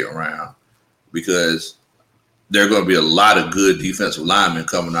second round because there are going to be a lot of good defensive linemen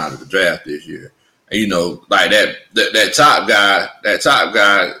coming out of the draft this year. And, like that top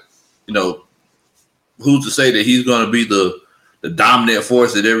guy, who's to say that he's going to be the dominant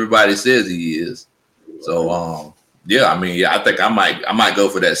force that everybody says he is. So, I think I might go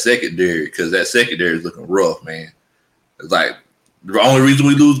for that secondary because that secondary is looking rough, man. It's like the only reason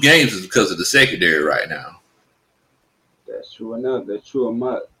we lose games is because of the secondary right now. That's true enough. That's true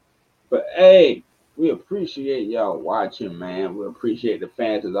enough. But, hey, we appreciate y'all watching, man. We appreciate the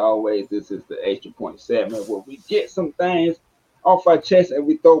fans as always. This is the Extra Point segment where we get some things off our chest and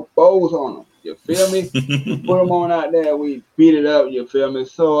we throw bows on them. You feel me? Put them on out there. We beat it up. You feel me?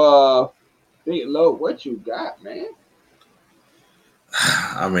 So, Big Low, what you got, man?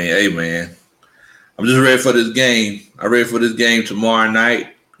 I mean, hey, man. I'm just ready for this game. I'm ready for this game tomorrow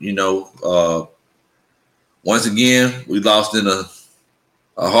night. Once again, we lost in a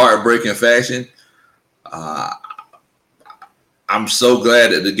heartbreaking fashion. I'm so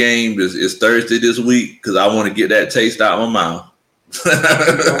glad that the game is Thursday this week because I want to get that taste out of my mouth. You gonna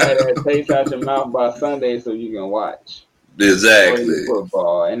have that taste out your mouth by Sunday so you can watch. Exactly.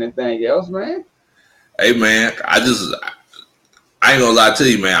 Football. Anything else, man? Hey, man, I I ain't gonna lie to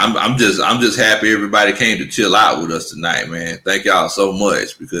you, man. I'm just happy everybody came to chill out with us tonight, man. Thank y'all so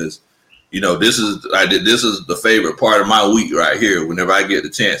much because this is the favorite part of my week right here. Whenever I get the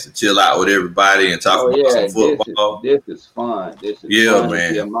chance to chill out with everybody and talk about some football. This is fun. This is fun man.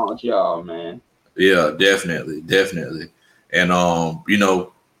 To be amongst y'all, man. Yeah, definitely. And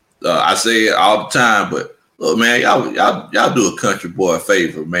I say it all the time, but look, man, y'all do a country boy a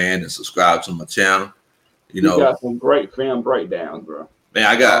favor, man, and subscribe to my channel. You got some great film breakdowns, bro. Man,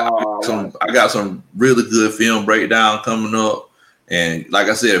 I got some really good film breakdown coming up. And like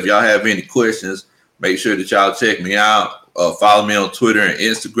I said, if y'all have any questions, make sure that y'all check me out. Follow me on Twitter and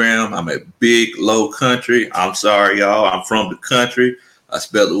Instagram. I'm at Big Low Country. I'm sorry, y'all. I'm from the country. I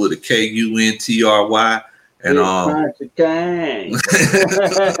spelled it with a Kuntry. And gang.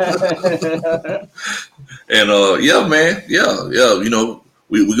 And yeah, man, yeah.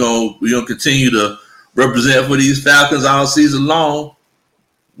 We're gonna continue to represent for these Falcons all season long.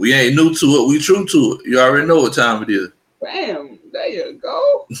 We ain't new to it. We true to it. You already know what time it is. Bam. There you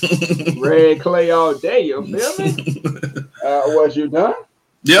go. Red clay all day. You feel me? Was you done?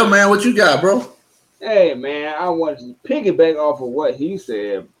 Yeah, man. What you got, bro? Hey, man. I want to piggyback off of what he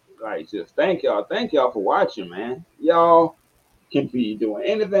said. Like, just thank y'all for watching, man. Y'all can be doing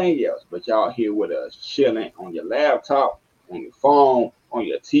anything else, but y'all here with us, chilling on your laptop, on your phone, on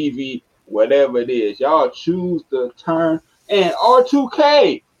your TV, whatever it is. Y'all choose to turn. And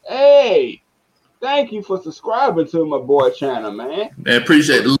R2K, hey, thank you for subscribing to my boy channel, man. Man,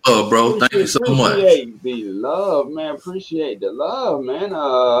 appreciate the love, bro. Thank you so much. Appreciate the love, man. Appreciate the love, man.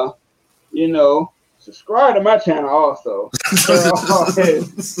 Subscribe to my channel also.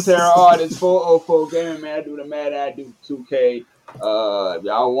 Terror Artist 404 Gaming, man. I do the Mad I do 2K. If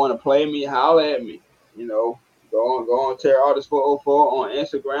y'all want to play me, holler at me. Go on Terror Artist 404 on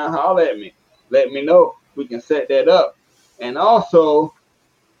Instagram, holler at me. Let me know. We can set that up. And also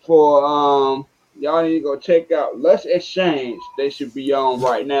for y'all need to go check out Lush Exchange. They should be on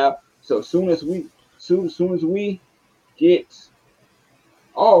right now. So soon as we get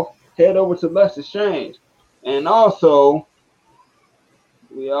off, head over to Lush Exchange. And also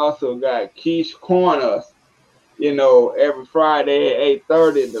we also got Quiche Corners. Every Friday at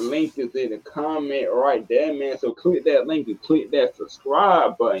 8:30. The link is in the comment right there, man. So click that link and click that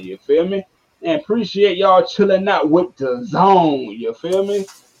subscribe button. You feel me? And appreciate y'all chilling out with the zone. You feel me?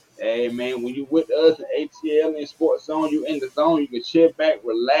 Hey, man, when you with us in ATL and Sports Zone, you in the zone. You can chill back,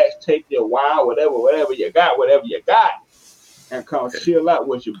 relax, take your while, whatever you got, and come chill out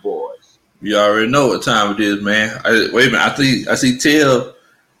with your boys. You already know what time it is, man. Wait a minute. I see Tell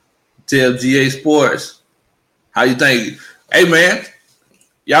GA Sports. How you think? Hey, man,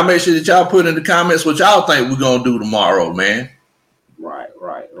 y'all make sure that y'all put in the comments what y'all think we're going to do tomorrow, man. Right.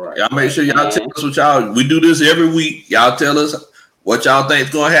 Y'all make sure y'all tell us what y'all. We do this every week. Y'all tell us what y'all think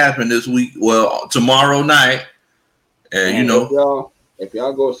is going to happen this week. Well, tomorrow night. And if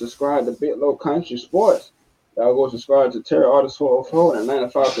y'all go subscribe to Big Low Country Sports, y'all go subscribe to Terror Artist 404 and Atlanta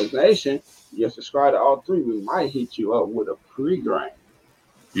Falcons Nation. You subscribe to all three. We might hit you up with a pre-game.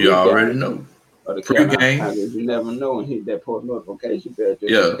 You already know. Or the pre-game. You never know, and hit that post notification bell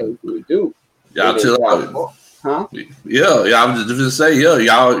just in case we do. Y'all tell us. Huh? Yeah. I was just say,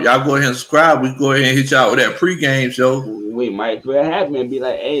 y'all go ahead and subscribe. We go ahead and hit y'all with that pregame show. We might feel happy and be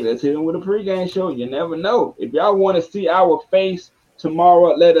like, hey, let's hit them with a pregame show. You never know. If y'all want to see our face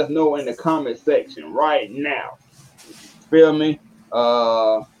tomorrow, let us know in the comment section right now. Feel me?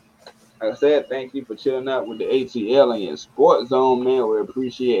 Like I said, thank you for chilling out with the ATL and your Sports Zone, man. We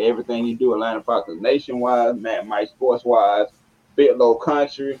appreciate everything you do, Atlanta Falcons Nation-wise, Matt Mike Sports-wise, Big Low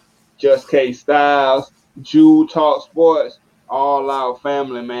Country, Just K Styles, Jude Talk Sports, all our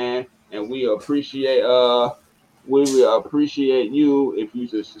family, man. And we appreciate will appreciate you if you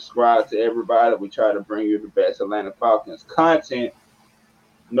just subscribe to everybody. We try to bring you the best Atlanta Falcons content.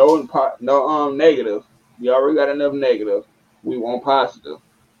 No negative. We already got enough negative. We want positive.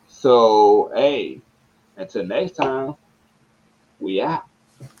 So, hey, until next time, we out.